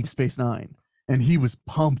about Deep Space Nine, and he was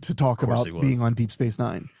pumped to talk about being on Deep Space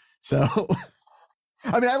Nine. So,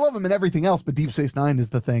 I mean, I love him and everything else, but Deep Space Nine is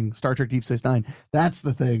the thing. Star Trek Deep Space Nine, that's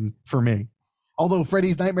the thing for me. Although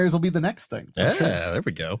Freddy's Nightmares will be the next thing. Yeah, sure. There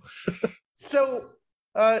we go. So,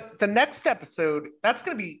 the next episode, that's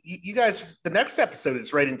going to be you guys. The next episode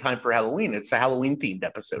is right in time for Halloween. It's a Halloween themed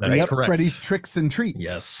episode. That is correct. Freddy's Tricks and Treats.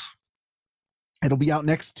 Yes. It'll be out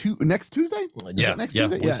next Tuesday. Yeah, next yeah,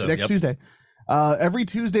 Tuesday. Yeah, so. next Yep. Tuesday. Every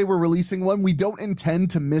Tuesday we're releasing one. We don't intend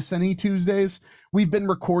to miss any Tuesdays. We've been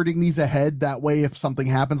recording these ahead. That way, if something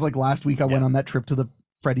happens, like last week, I went on that trip to the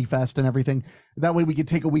Freddy Fest and everything. That way, we could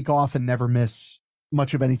take a week off and never miss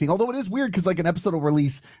much of anything. Although it is weird because like an episode will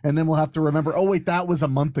release and then we'll have to remember, oh wait, that was a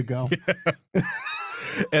month ago.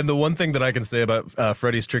 And the one thing that I can say about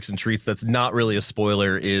Freddy's Tricks and Treats that's not really a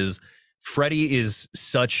spoiler is Freddy is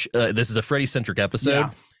such this is a Freddy centric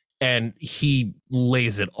episode, and he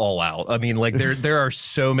lays it all out. I mean, like there are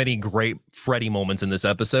so many great Freddy moments in this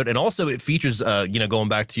episode, and also it features going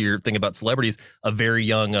back to your thing about celebrities, a very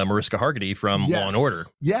young Mariska Hargitay from Law and Order.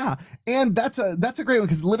 Yeah, and that's a great one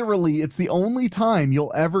because literally it's the only time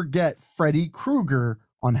you'll ever get Freddy Krueger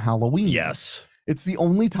on Halloween. Yes, it's the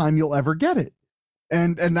only time you'll ever get it.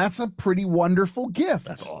 And that's a pretty wonderful gift.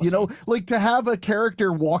 That's awesome. You know, like to have a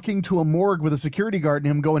character walking to a morgue with a security guard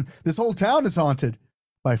and him going, "This whole town is haunted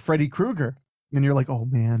by Freddy Krueger." And you're like, oh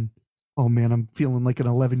man, I'm feeling like an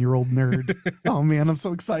 11-year-old nerd. Oh man, I'm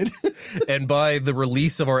so excited. And by the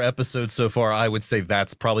release of our episode so far, I would say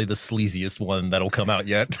that's probably the sleaziest one that'll come out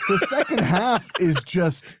yet. The second half is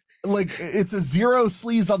just like, it's a 0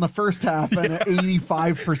 sleaze on the first half and an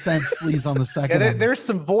 85% sleaze on the second half. There's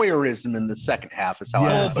some voyeurism in the second half, is how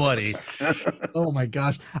I buddy. Oh my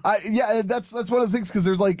gosh. That's one of the things, because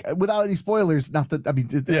there's like, without any spoilers, not that, I mean,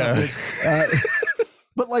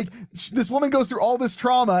 but like this woman goes through all this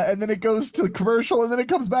trauma and then it goes to the commercial and then it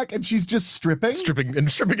comes back and she's just stripping in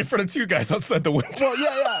front of two guys outside the window. Well,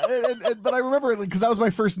 yeah. But I remember it because that was my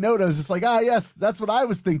first note. I was just like, yes, that's what I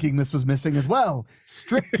was thinking this was missing as well.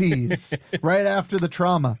 Striptease right after the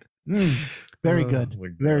trauma. Very good.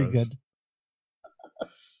 Very good.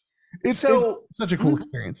 It's such a cool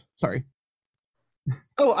experience. Sorry.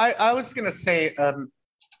 Oh, I was going to say,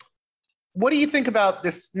 what do you think about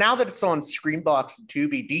this now that it's on Screenbox and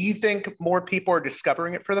Tubi? Do you think more people are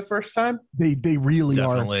discovering it for the first time? They really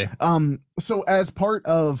Definitely are. So as part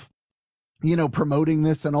of, promoting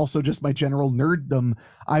this and also just my general nerddom,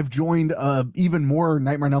 I've joined even more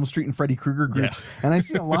Nightmare on Elm Street and Freddy Krueger groups. Yeah. And I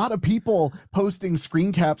see a lot of people posting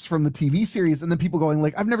screen caps from the TV series and then people going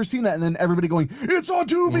like, I've never seen that. And then everybody going, it's on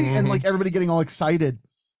Tubi. And like everybody getting all excited.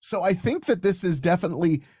 So I think that this is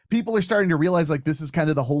definitely, people are starting to realize like this is kind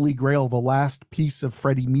of the holy grail, the last piece of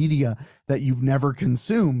Freddy media that you've never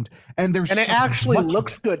consumed. And it actually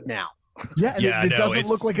looks good now. Yeah, and it doesn't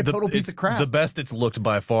look like a total piece of crap. The best it's looked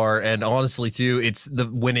by far, and honestly too, it's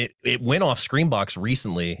when it went off Screenbox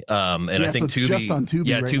recently, and I think so it's just on Tubi.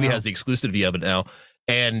 Yeah, Tubi has the exclusivity of it now,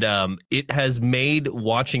 and it has made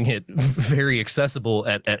watching it very accessible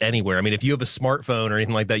at anywhere. I mean, if you have a smartphone or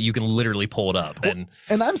anything like that, you can literally pull it up. And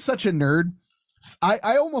I'm such a nerd.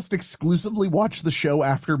 I almost exclusively watch the show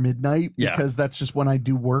after midnight because that's just when I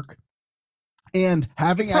do work. And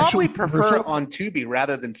having probably prefer it on Tubi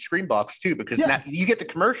rather than Screenbox too, because now you get the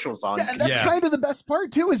commercials on. Yeah, and that's kind of the best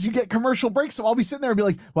part too, is you get commercial breaks. So I'll be sitting there and be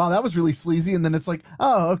like, "Wow, that was really sleazy," and then it's like,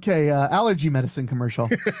 "Oh, okay, allergy medicine commercial,"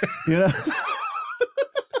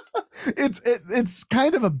 It's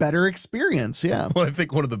kind of a better experience. Yeah. Well, I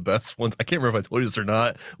think one of the best ones, I can't remember if I told you this or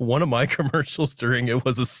not, one of my commercials during it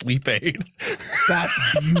was a sleep aid. That's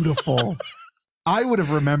beautiful. I would have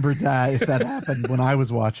remembered that if that happened when I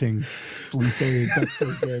was watching Sleep Aid. That's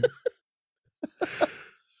so good.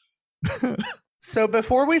 So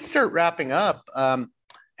before we start wrapping up,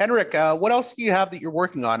 Henrik, what else do you have that you're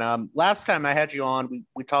working on? Last time I had you on,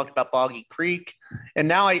 we talked about Boggy Creek, and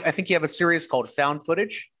now I think you have a series called Found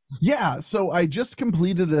Footage. Yeah, so I just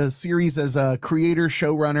completed a series as a creator,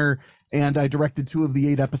 showrunner, and I directed 2 of the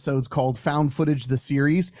 8 episodes called Found Footage, the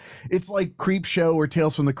series. It's like Creep Show or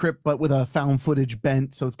Tales from the Crypt, but with a found footage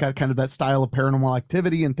bent. So it's got kind of that style of Paranormal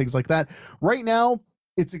Activity and things like that. Right now,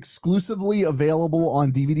 it's exclusively available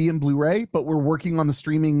on DVD and Blu-ray, but we're working on the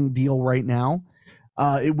streaming deal right now.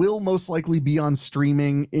 It will most likely be on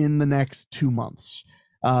streaming in the next 2 months.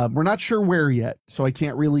 We're not sure where yet, so I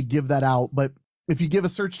can't really give that out, but if you give a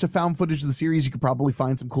search to Found Footage of the series, you could probably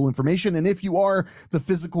find some cool information. And if you are the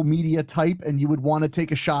physical media type and you would want to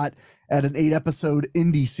take a shot at an 8-episode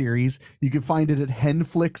indie series, you can find it at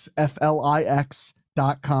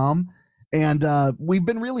henflix.com. And we've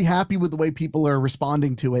been really happy with the way people are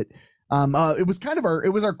responding to it. It was kind of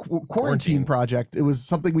our quarantine project. It was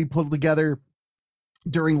something we pulled together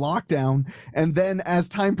during lockdown, and then as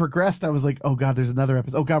time progressed, I was like, oh god, there's another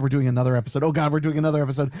episode. Oh god, we're doing another episode. Oh god, we're doing another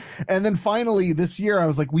episode. And then finally this year I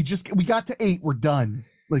was like, we got to 8, we're done.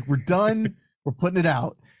 We're putting it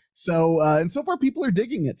out. So and so far people are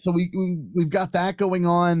digging it. So we've got that going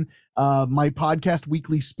on. My podcast,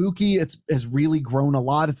 Weekly Spooky, has really grown a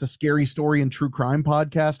lot. It's a scary story and true crime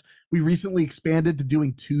podcast. We recently expanded to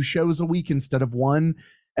doing 2 shows a week instead of 1,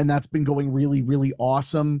 and that's been going really, really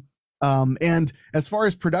awesome. And as far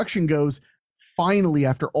as production goes, finally,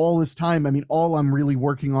 after all this time, I mean, all I'm really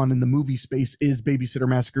working on in the movie space is Babysitter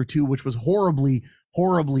Massacre 2, which was horribly,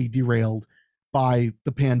 horribly derailed by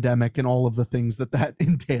the pandemic and all of the things that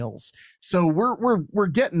entails. So we're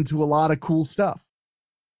getting to a lot of cool stuff.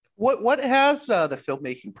 What has the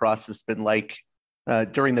filmmaking process been like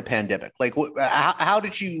during the pandemic? Like, how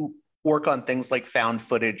did you work on things like found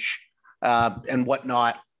footage and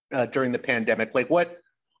whatnot during the pandemic? Like,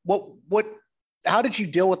 how did you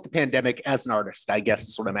deal with the pandemic as an artist, I guess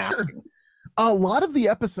is what I'm asking. Sure. A lot of the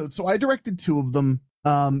episodes, so I directed 2 of them.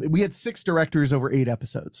 We had 6 directors over 8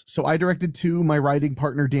 episodes. So I directed 2, my writing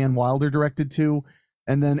partner Dan Wilder directed 2,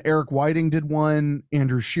 and then Eric Whiting did 1,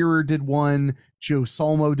 Andrew Shearer did 1, Joe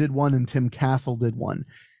Salmo did 1, and Tim Castle did 1.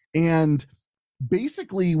 And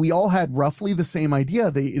basically we all had roughly the same idea.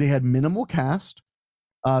 They had minimal cast.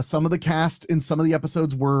 Some of the cast in some of the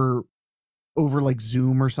episodes were over like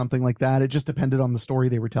Zoom or something like that. It just depended on the story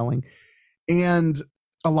they were telling. And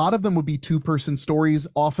a lot of them would be 2-person stories.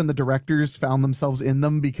 Often the directors found themselves in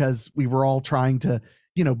them because we were all trying to,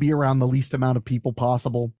 be around the least amount of people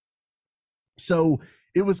possible. So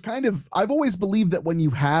it was kind of, I've always believed that when you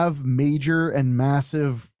have major and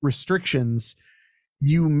massive restrictions,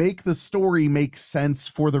 you make the story make sense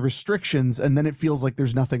for the restrictions, and then it feels like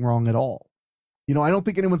there's nothing wrong at all. I don't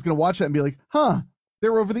think anyone's going to watch that and be like,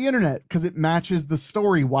 they're over the internet, because it matches the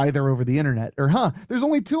story why they're over the internet. Or, there's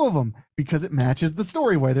only 2 of them, because it matches the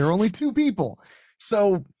story why there are only 2 people.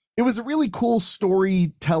 So it was a really cool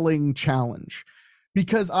storytelling challenge,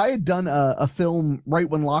 because I had done a film right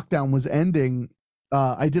when lockdown was ending.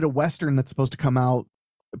 I did a Western that's supposed to come out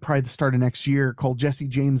probably the start of next year called Jesse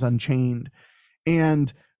James Unchained.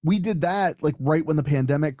 And we did that like right when the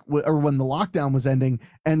pandemic or when the lockdown was ending,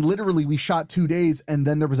 and literally we shot 2 days, and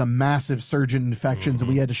then there was a massive surge in infections, and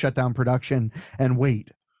we had to shut down production and wait.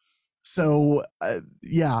 So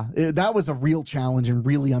that was a real challenge and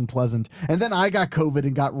really unpleasant. And then I got COVID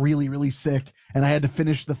and got really, really sick, and I had to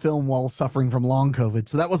finish the film while suffering from long COVID.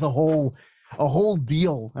 So that was a whole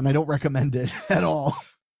deal, and I don't recommend it at all.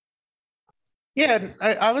 Yeah,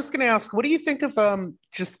 I was going to ask, what do you think of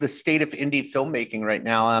just the state of indie filmmaking right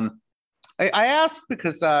now? I asked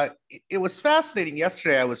because it was fascinating.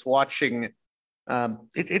 Yesterday, I was watching.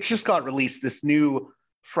 It just got released, this new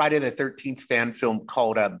Friday the 13th fan film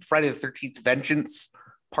called Friday the 13th Vengeance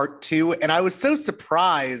Part 2, and I was so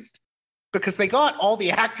surprised because they got all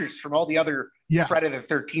the actors from all the other Friday the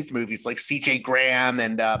 13th movies, like C.J. Graham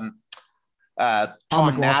and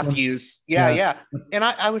Tom Matthews. Yeah. And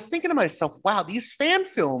I was thinking to myself, wow, these fan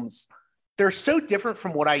films, they're so different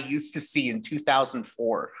from what I used to see in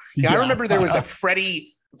 2004. I remember there was a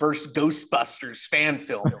Freddy versus Ghostbusters fan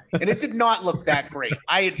film, and it did not look that great.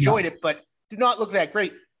 I enjoyed it, but did not look that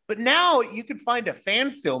great. But now you can find a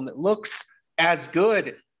fan film that looks as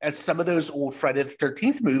good as some of those old Friday the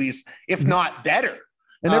 13th movies, if not better.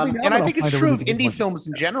 And I think it's true of indie films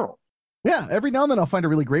in general. Yeah, every now and then I'll find a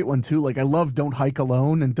really great one too. Like I love Don't Hike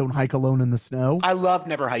Alone and Don't Hike Alone in the Snow. I love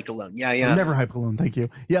Never Hike Alone. Yeah. Never Hike Alone. Thank you.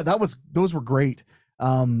 Yeah, those were great.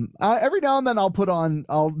 Every now and then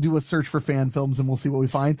I'll do a search for fan films and we'll see what we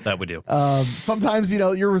find. That we do. Sometimes,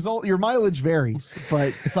 your mileage varies,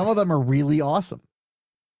 but some of them are really awesome.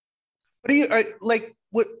 What do you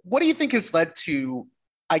what do you think has led to,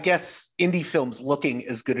 I guess, indie films looking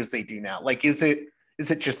as good as they do now? Like, is it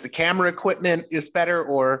just the camera equipment is better,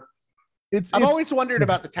 or I've always wondered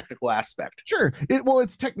about the technical aspect. Sure.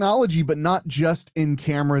 It's technology, but not just in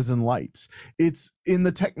cameras and lights. It's in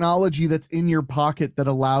the technology that's in your pocket that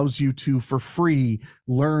allows you to, for free,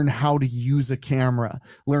 learn how to use a camera,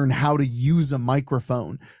 learn how to use a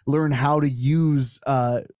microphone, learn how to use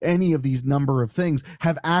any of these number of things,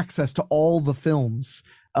 have access to all the films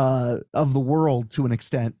of the world to an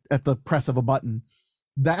extent at the press of a button.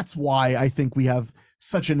 That's why I think we have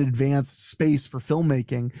such an advanced space for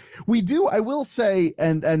filmmaking. We do, I will say,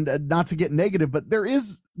 and not to get negative, but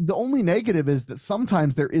the only negative is that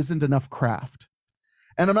sometimes there isn't enough craft.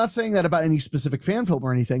 And I'm not saying that about any specific fan film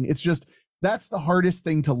or anything. It's just, that's the hardest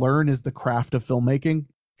thing to learn, is the craft of filmmaking.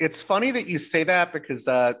 It's funny that you say that because,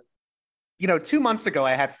 2 months ago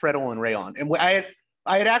I had Fred Olen Ray on, and I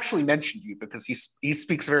had actually mentioned you because he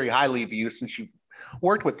speaks very highly of you since you've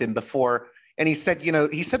worked with him before. And he said,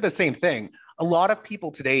 he said the same thing. A lot of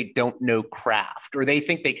people today don't know craft, or they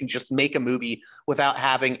think they can just make a movie without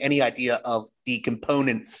having any idea of the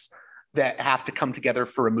components that have to come together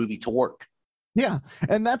for a movie to work. Yeah.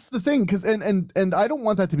 And that's the thing. Cause, and I don't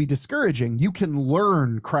want that to be discouraging. You can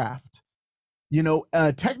learn craft,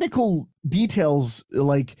 technical details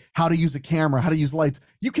like how to use a camera, how to use lights.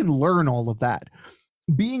 You can learn all of that.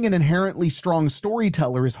 Being an inherently strong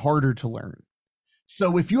storyteller is harder to learn.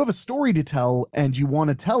 So if you have a story to tell and you want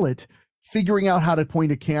to tell it, figuring out how to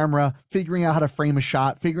point a camera, figuring out how to frame a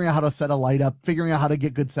shot, figuring out how to set a light up, figuring out how to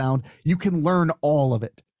get good sound, you can learn all of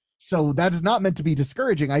it. So that is not meant to be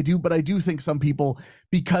discouraging. But I do think some people,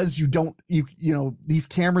 because these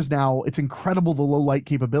cameras now, it's incredible the low light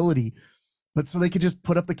capability, but so they could just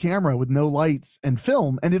put up the camera with no lights and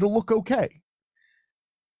film and it'll look okay.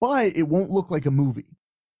 But it won't look like a movie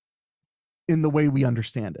in the way we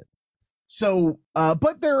understand it. So,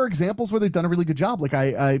 but there are examples where they've done a really good job. Like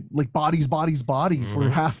I like Bodies, Mm-hmm. where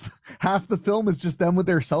half the film is just them with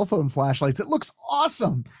their cell phone flashlights. It looks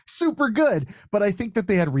awesome, super good. But I think that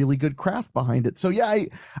they had really good craft behind it. So yeah,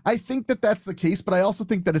 I think that that's the case, but I also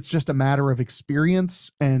think that it's just a matter of experience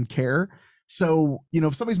and care. So,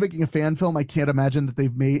 if somebody's making a fan film, I can't imagine that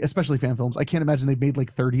they've made, especially fan films, I can't imagine they've made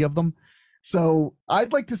like 30 of them. So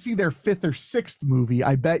I'd like to see their 5th or 6th movie.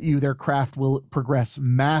 I bet you their craft will progress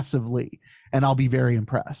massively, and I'll be very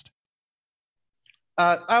impressed.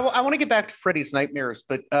 I want to get back to Freddy's Nightmares,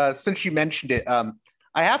 but since you mentioned it,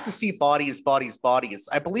 I have to see Bodies.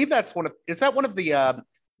 I believe that's is that one of the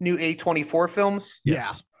new A24 films?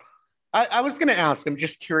 Yes. Yeah. I was going to ask, I'm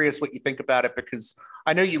just curious what you think about it, because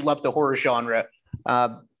I know you love the horror genre.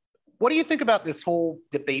 What do you think about this whole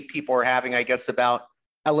debate people are having, I guess, about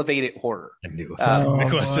elevated horror? I knew that was going to be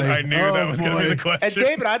the question. I knew that was going to be the question. And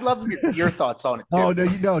David, I'd love your thoughts on it too. Oh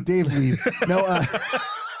no, Dave, leave.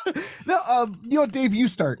 No, Dave, you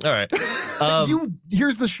start. All right.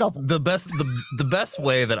 Here's the shovel. The best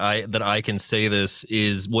way that I can say this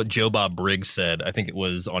is what Joe Bob Briggs said. I think it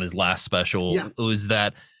was on his last special. Yeah. It was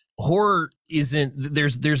that horror isn't.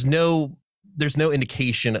 There's no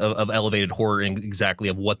indication of elevated horror in exactly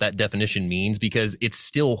of what that definition means, because it's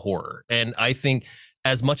still horror. And I think,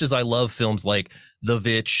 as much as I love films like The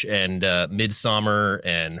Witch and Midsommar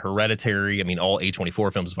and Hereditary, I mean, all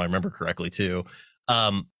A24 films, if I remember correctly, too,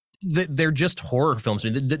 they're just horror films.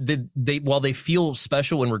 While they feel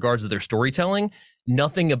special in regards to their storytelling,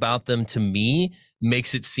 nothing about them, to me,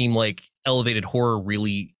 makes it seem like elevated horror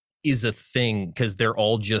really is a thing, because they're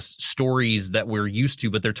all just stories that we're used to,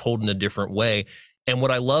 but they're told in a different way. And what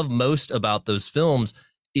I love most about those films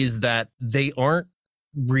is that they aren't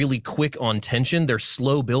really quick on tension. They're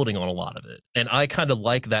slow building on a lot of it. And I kind of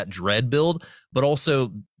like that dread build, but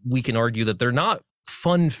also we can argue that they're not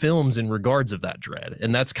fun films in regards of that dread.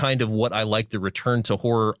 And that's kind of what I like, the return to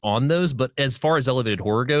horror on those. But as far as elevated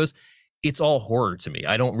horror goes, it's all horror to me.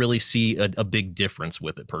 I don't really see a big difference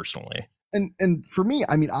with it personally. And for me,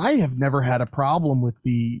 I mean, I have never had a problem with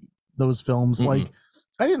those films. Mm-hmm. Like,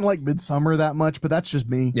 I didn't like Midsommar that much, but that's just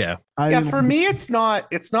me. Yeah. For me, it's not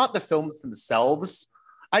the films themselves.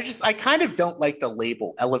 I kind of don't like the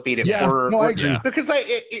label elevated horror. No, I agree. Because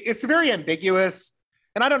it's very ambiguous.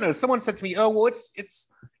 And I don't know, someone said to me, oh, well,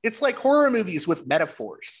 it's like horror movies with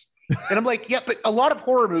metaphors. And I'm like, yeah, but a lot of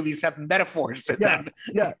horror movies have metaphors in them.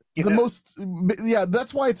 Yeah. You The know? most, yeah,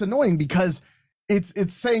 that's why it's annoying, because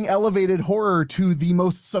it's saying elevated horror to the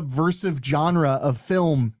most subversive genre of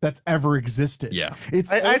film that's ever existed. Yeah.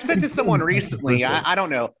 I said to someone recently, subversive. I don't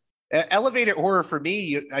know, elevated horror for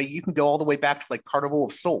me, you can go all the way back to like Carnival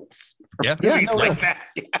of Souls. Yeah. Movies like that.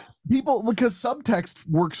 Yeah. People, because subtext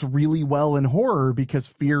works really well in horror, because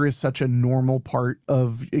fear is such a normal part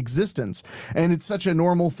of existence, and it's such a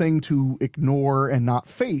normal thing to ignore and not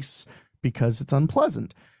face because it's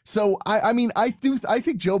unpleasant. So I mean, I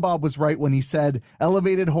think Joe Bob was right when he said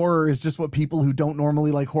elevated horror is just what people who don't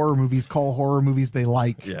normally like horror movies call horror movies they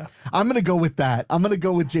like. Yeah. I'm going to go with that. I'm going to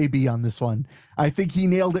go with JB on this one. I think he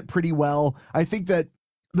nailed it pretty well. I think that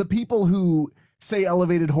the people who say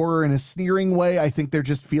elevated horror in a sneering way, I think they're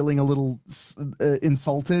just feeling a little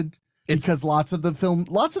insulted, because lots of their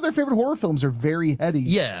favorite horror films are very heady.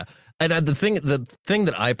 Yeah. And the thing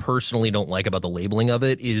that I personally don't like about the labeling of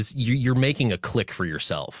it is you're making a click for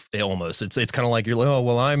yourself. Almost, it's kind of like you're like, oh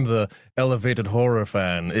well, I'm the elevated horror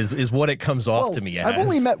fan. Is what it comes off to me as. I've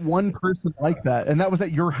only met one person like that, and that was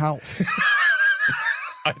at your house.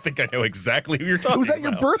 I think I know exactly who you're talking about. It was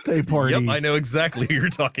at your birthday party. Yep, I know exactly who you're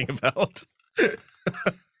talking about.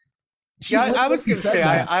 Yeah, I was going to say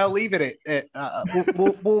I'll leave it at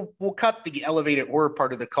we'll cut the elevated horror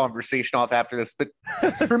part of the conversation off after this. But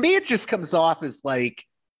for me, it just comes off as like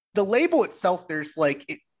the label itself. There's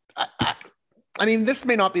like, I mean, this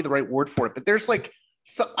may not be the right word for it, but there's like,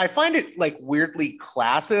 I find it like weirdly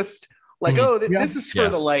classist. Like, this is for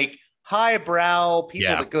the like highbrow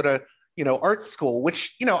people that go to art school,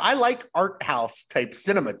 which I like art house type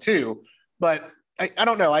cinema too, but. I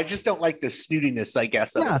don't know. I just don't like the snootiness, I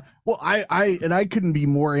guess. Yeah. Well, I couldn't be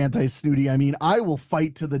more anti-snooty. I mean, I will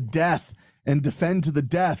fight to the death and defend to the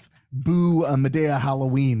death. Boo Medea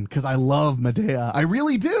Halloween, because I love Medea. I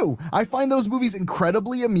really do. I find those movies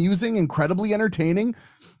incredibly amusing, incredibly entertaining.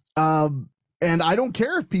 And I don't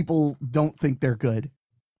care if people don't think they're good.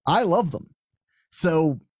 I love them.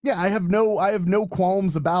 So yeah, I have no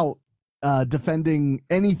qualms about defending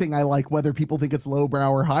anything I like, whether people think it's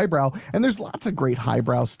lowbrow or highbrow. And there's lots of great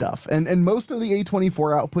highbrow stuff. And most of the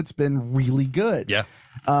A24 output's been really good. Yeah.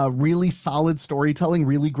 Really solid storytelling,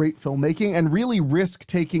 really great filmmaking, and really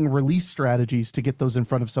risk-taking release strategies to get those in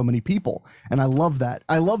front of so many people. And I love that.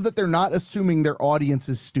 I love that they're not assuming their audience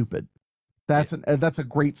is stupid. That's a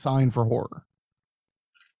great sign for horror.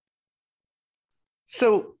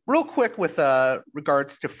 So real quick with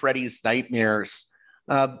regards to Freddy's Nightmares,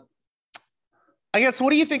 I guess, what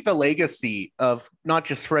do you think the legacy of not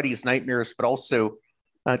just Freddy's Nightmares, but also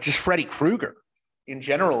just Freddy Krueger in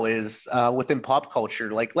general is within pop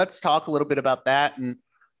culture? Like, let's talk a little bit about that. And,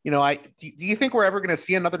 do you think we're ever going to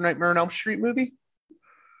see another Nightmare on Elm Street movie?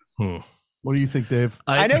 What do you think, Dave?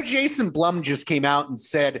 I know Jason Blum just came out and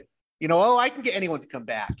said, I can get anyone to come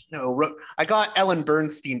back. I got Ellen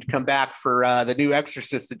Bernstein to come back for the new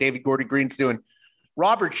Exorcist that David Gordon Green's doing.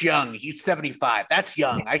 Robert's young. He's 75. That's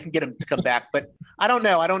young. I can get him to come back. But I don't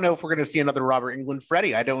know. I don't know if we're going to see another Robert Englund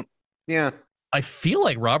Freddy. Yeah. I feel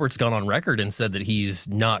like Robert's gone on record and said that he's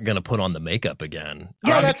not going to put on the makeup again.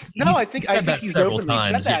 Yeah, I think he's openly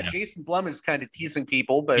said that. Yeah. Jason Blum is kind of teasing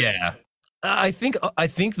people, but yeah. I think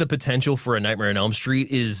the potential for a Nightmare on Elm Street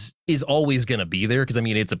is always going to be there, because I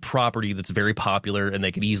mean, it's a property that's very popular and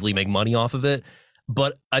they could easily make money off of it.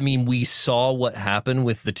 But I mean, we saw what happened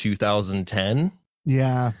with the 2010.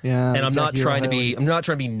 Yeah. And I'm not trying to be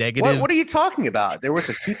negative. What are you talking about? There was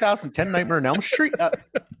a 2010 Nightmare on Elm Street.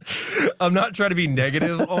 I'm not trying to be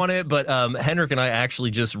negative on it, but Henrik and I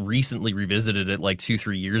actually just recently revisited it like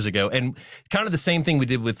 2-3 years ago, and kind of the same thing we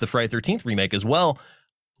did with the Friday 13th remake as well.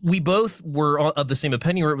 We both were of the same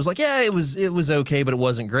opinion, where it was like, yeah, it was okay, but it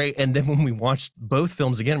wasn't great. And then when we watched both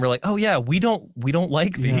films again, we're like, oh yeah, we don't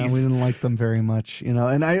like these. Yeah, we didn't like them very much, And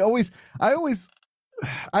I always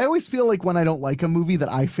feel like when I don't like a movie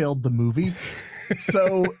that I failed the movie.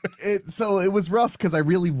 So it was rough, because I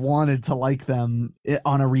really wanted to like them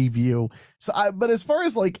on a review. But as far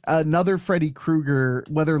as like another Freddy Krueger,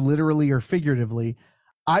 whether literally or figuratively,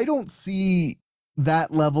 I don't see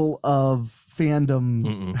that level of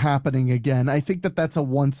fandom happening again. I think that's a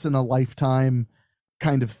once in a lifetime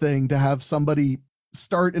kind of thing, to have somebody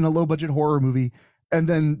start in a low budget horror movie and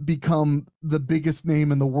then become the biggest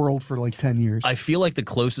name in the world for like 10 years. I feel like the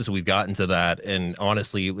closest we've gotten to that, and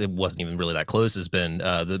honestly, it wasn't even really that close, has been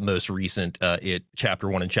the most recent It Chapter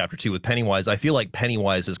 1 and Chapter 2 with Pennywise. I feel like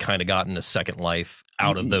Pennywise has kind of gotten a second life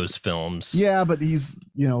out of those films. Yeah, but he's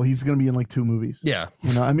going to be in like 2 movies. Yeah.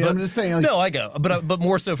 I mean, I'm just saying. Like, no, I go. But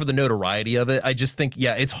more so for the notoriety of it. I just think,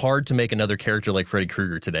 it's hard to make another character like Freddy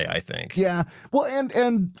Krueger today, I think. Yeah. Well,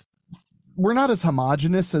 and we're not as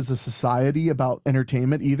homogenous as a society about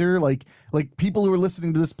entertainment either. Like people who are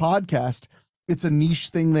listening to this podcast, it's a niche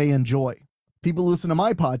thing they enjoy. People who listen to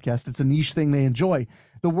my podcast, it's a niche thing they enjoy.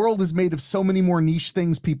 The world is made of so many more niche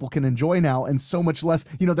things people can enjoy now, and so much less,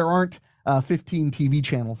 there aren't 15 TV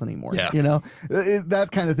channels anymore, that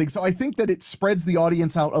kind of thing. So I think that it spreads the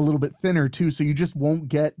audience out a little bit thinner too. So you just won't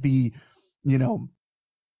get the,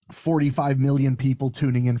 45 million people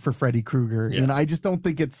tuning in for Freddy Krueger. I just don't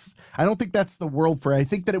think I don't think that's the world for it. I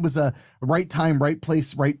think that it was a right time, right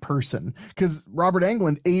place, right person, because Robert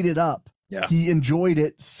Englund ate it up. Yeah. He enjoyed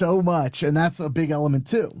it so much, and that's a big element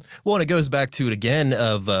too. Well, and it goes back to it again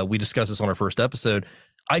of we discussed this on our first episode.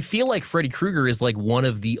 I feel like Freddy Krueger is like one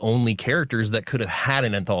of the only characters that could have had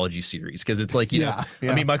an anthology series, because it's like, I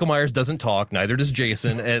mean, Michael Myers doesn't talk, neither does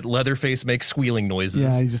Jason, and Leatherface makes squealing noises.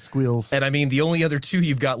 Yeah, he just squeals. And I mean, the only other two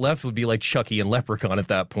you've got left would be like Chucky and Leprechaun at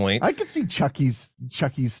that point. I could see Chucky's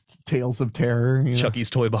Tales of Terror. Chucky's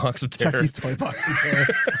Toy Box of Terror. Chucky's Toy Box of Terror.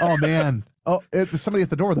 Oh, man. Oh, there's somebody at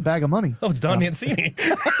the door with a bag of money. Oh, it's Don Mancini.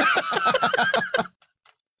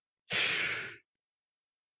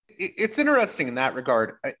 It's interesting in that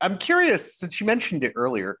regard. I'm curious, since you mentioned it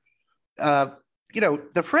earlier,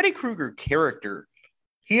 the Freddy Krueger character,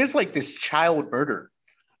 he is like this child murderer.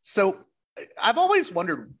 So I've always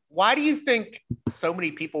wondered, why do you think so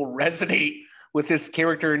many people resonate with this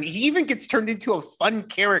character? And he even gets turned into a fun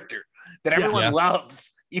character that everyone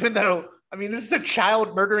loves, even though, I mean, this is a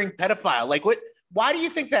child murdering pedophile. Like, why do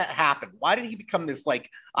you think that happened? Why did he become this like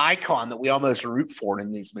icon that we almost root for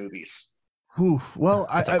in these movies? Oof. Well,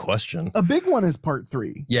 that's a question. A big one is part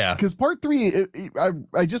 3. Yeah, because part 3,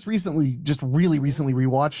 I just really recently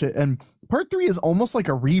rewatched it, and part 3 is almost like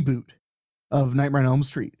a reboot of Nightmare on Elm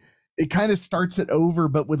Street. It kind of starts it over,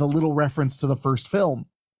 but with a little reference to the first film,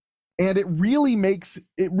 and it really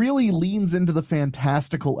leans into the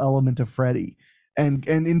fantastical element of Freddy and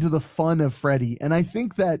into the fun of Freddy. And I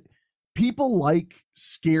think that people like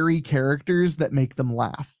scary characters that make them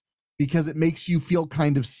laugh, because it makes you feel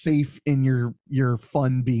kind of safe in your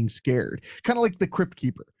fun being scared. Kind of like the Crypt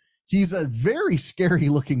Keeper. He's a very scary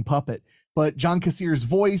looking puppet, but John Cassier's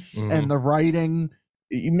voice and the writing,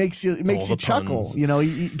 it makes you chuckle,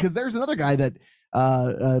 because there's another guy that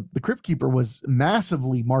the Crypt Keeper was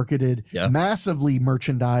massively marketed, massively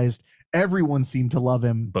merchandised. Everyone seemed to love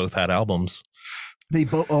him. Both had albums. They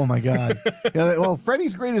both, oh my God. Well,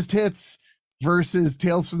 Freddy's Greatest Hits versus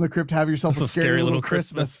Tales from the Crypt, Have Yourself a Scary Little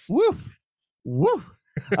Christmas. Woo! Woo!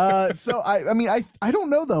 So I mean, I don't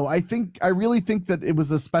know though. I really think that it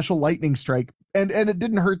was a special lightning strike, and it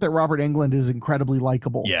didn't hurt that Robert Englund is incredibly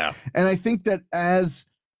likable. Yeah. And I think that as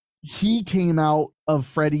he came out of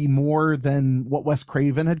Freddy more than what Wes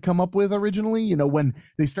Craven had come up with originally, when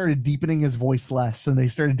they started deepening his voice less and they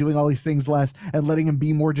started doing all these things less and letting him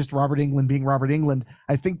be more just Robert Englund being Robert Englund,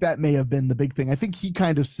 I think that may have been the big thing. I think he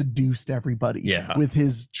kind of seduced everybody with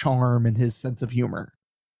his charm and his sense of humor.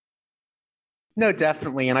 No,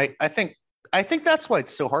 definitely. And I think that's why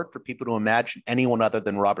it's so hard for people to imagine anyone other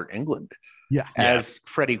than Robert Englund as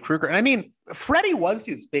Freddy Krueger. And I mean, Freddy was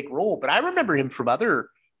his big role, but I remember him from other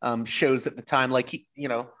shows at the time. Like,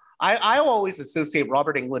 I always associate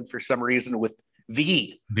Robert Englund for some reason with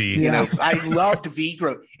V. I loved V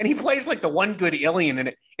growth, and he plays like the one good alien in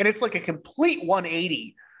it, and it's like a complete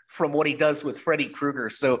 180 from what he does with Freddy Krueger.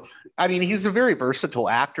 So, I mean, he's a very versatile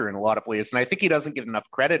actor in a lot of ways, and I think he doesn't get enough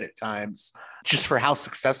credit at times just for how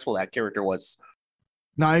successful that character was.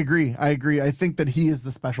 No, I agree. I think that he is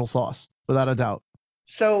the special sauce, without a doubt.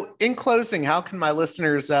 So, in closing, how can my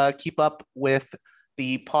listeners keep up with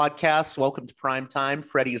the podcast, Welcome to Primetime,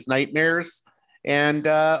 Freddy's Nightmares, and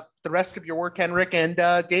the rest of your work, Henrik and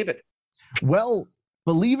David? Well,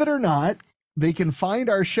 believe it or not, they can find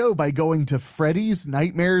our show by going to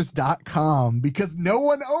freddysnightmares.com, because no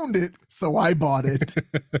one owned it, so I bought it.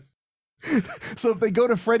 So if they go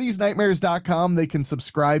to freddysnightmares.com, they can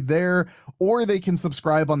subscribe there, or they can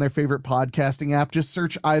subscribe on their favorite podcasting app. Just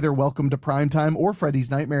search either Welcome to Primetime or Freddy's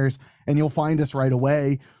Nightmares, and you'll find us right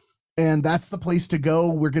away. And that's the place to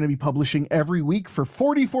go. We're going to be publishing every week for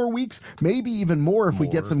 44 weeks, maybe even more if we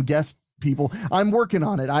get some guest people. I'm working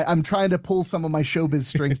on it. I'm trying to pull some of my showbiz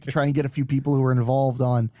strings to try and get a few people who are involved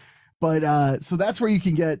on. But so that's where you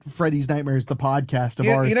can get Freddy's Nightmares, the podcast of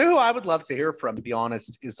ours. You know who I would love to hear from, to be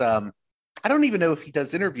honest, is I don't even know if he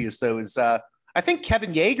does interviews, though, is I think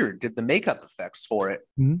Kevin Yeager did the makeup effects for it.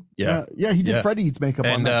 Yeah. He did Freddy's makeup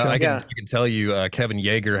on And that show. I can tell you, Kevin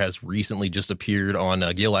Yeager has recently just appeared on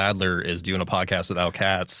Gil Adler is doing a podcast with Al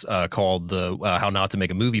Katz called the How Not to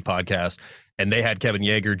Make a Movie podcast. And they had Kevin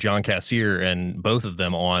Yeager, John Cassier, and both of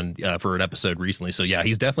them on for an episode recently. So yeah,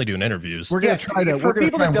 he's definitely doing interviews. We're gonna try to. For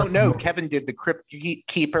people that don't know, Kevin did the Crypt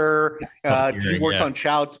Keeper. He worked on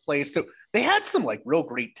Child's Play. So they had some like real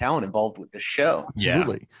great talent involved with the show.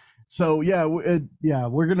 Absolutely. So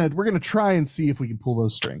we're gonna try and see if we can pull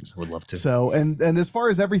those strings. I would love to. So and as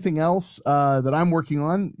far as everything else that I'm working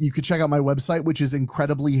on, you could check out my website, which is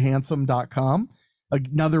incrediblyhandsome.com.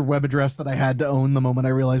 Another web address that I had to own the moment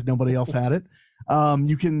I realized nobody else had it.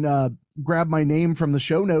 You can grab my name from the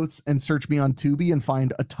show notes and search me on Tubi and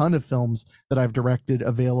find a ton of films that I've directed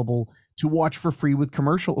available to watch for free with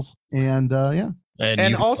commercials. And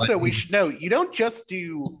And also, we should know you don't just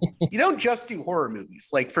do horror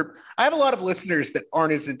movies. Like I have a lot of listeners that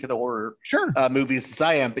aren't as into the horror movies as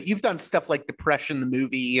I am, but you've done stuff like Depression the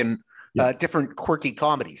movie and different quirky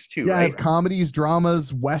comedies too. Yeah, right? I have comedies,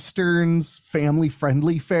 dramas, westerns,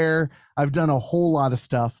 family-friendly fare. I've done a whole lot of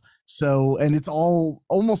stuff. So, and it's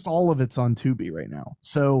almost all of it's on Tubi right now.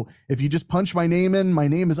 So if you just punch my name in, my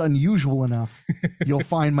name is unusual enough, you'll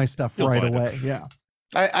find my stuff right away. Yeah.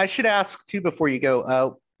 I should ask too before you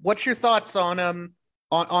go. What's your thoughts on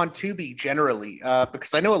Tubi generally?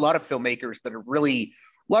 Because I know a lot of filmmakers that are a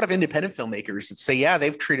lot of independent filmmakers that say, yeah,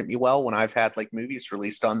 they've treated me well when I've had like movies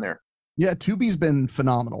released on there. Yeah, Tubi's been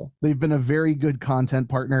phenomenal. They've been a very good content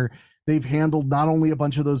partner. They've handled not only a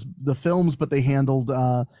bunch of the films, but they handled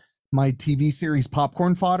my TV series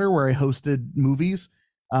Popcorn Fodder, where I hosted movies.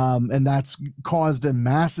 And that's caused a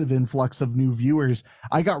massive influx of new viewers.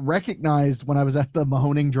 I got recognized when I was at the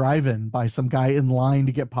Mahoning Drive-In by some guy in line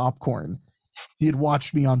to get popcorn. He had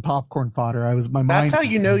watched me on Popcorn Fodder. That's how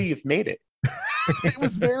you know you've made it. It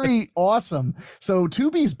was very awesome. So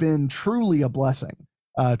Tubi's been truly a blessing.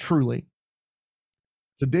 Truly.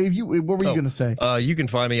 So Dave, what were you going to say? You can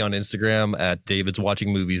find me on Instagram at David's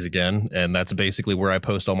Watching Movies Again, and that's basically where I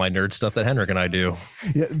post all my nerd stuff that Henrik and I do.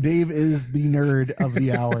 Yeah, Dave is the nerd of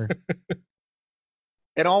the hour.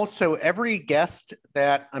 And also, every guest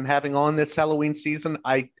that I'm having on this Halloween season,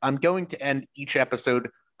 I'm going to end each episode,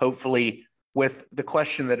 hopefully, with the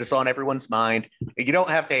question that is on everyone's mind. You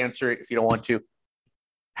don't have to answer it if you don't want to.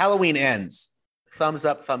 Halloween ends. Thumbs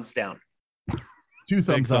up, thumbs down. 2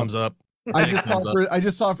 thumbs up. I just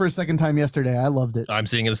saw it for a second time yesterday. I loved it. I'm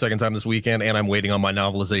seeing it a second time this weekend, and I'm waiting on my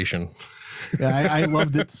novelization. Yeah, I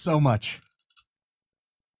loved it so much.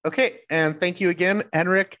 Okay, and thank you again,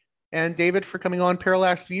 Henrik and David, for coming on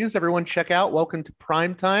Parallax Views. Everyone check out Welcome to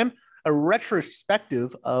Primetime, a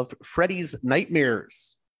retrospective of Freddy's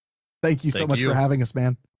Nightmares. Thank you so much for having us,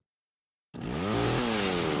 man.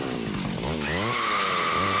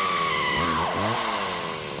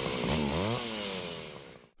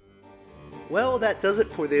 Well, that does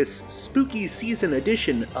it for this spooky season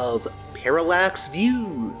edition of Parallax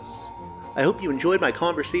Views. I hope you enjoyed my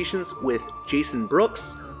conversations with Jason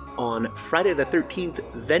Brooks on Friday the 13th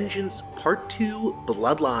Vengeance Part 2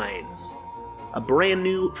 Bloodlines, a brand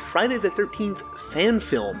new Friday the 13th fan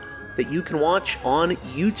film that you can watch on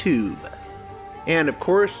YouTube. And of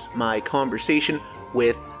course, my conversation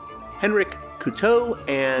with Henrik Couteau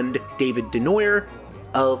and David Denoyer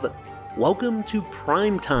of Welcome to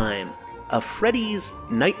Primetime, a Freddy's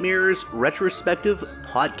Nightmares retrospective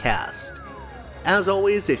podcast. As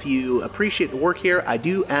always, if you appreciate the work here I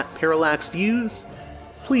do at Parallax Views,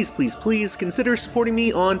 please consider supporting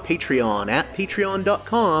me on Patreon at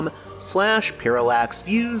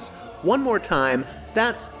patreon.com/parallaxviews. One more time,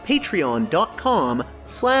 that's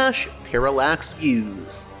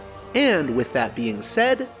patreon.com/parallaxviews. And with that being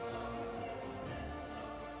said,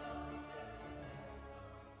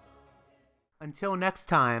 until next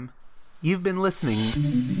time, you've been listening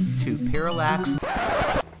to Parallax.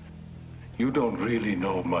 You don't really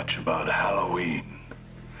know much about Halloween.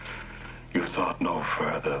 You thought no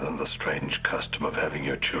further than the strange custom of having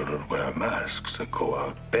your children wear masks and go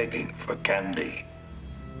out begging for candy.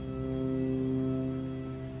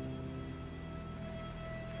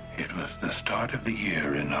 It was the start of the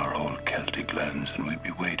year in our old Celtic lands, and we'd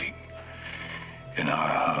be waiting in our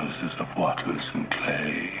houses of wattles and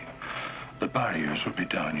clay. The barriers would be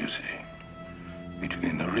down, you see,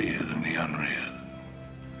 between the real and the unreal.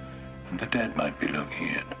 And the dead might be looking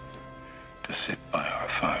in to sit by our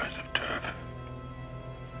fires of turf.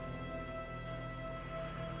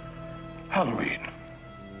 Halloween.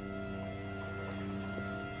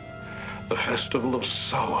 The festival of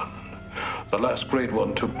Samhain. The last great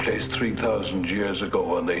one took place 3,000 years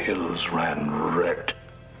ago when the hills ran red.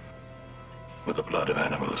 with the blood of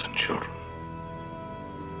animals and children.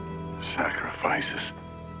 Sacrifices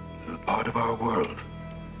are part of our world,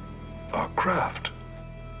 our craft.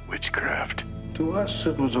 Witchcraft. To us,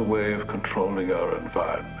 it was a way of controlling our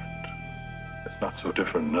environment. It's not so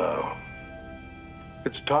different now.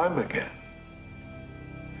 It's time again.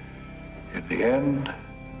 In the end,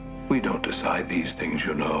 we don't decide these things,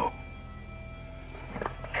 you know.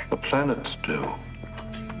 The planets do.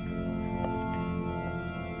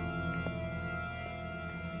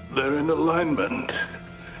 They're in alignment,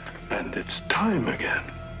 and it's time again.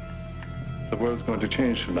 The world's going to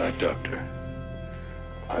change tonight, Doctor.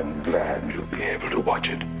 I'm glad you'll be able to watch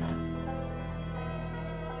it.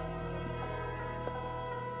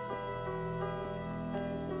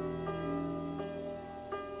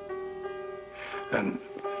 And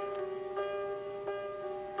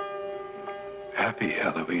happy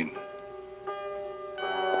Halloween.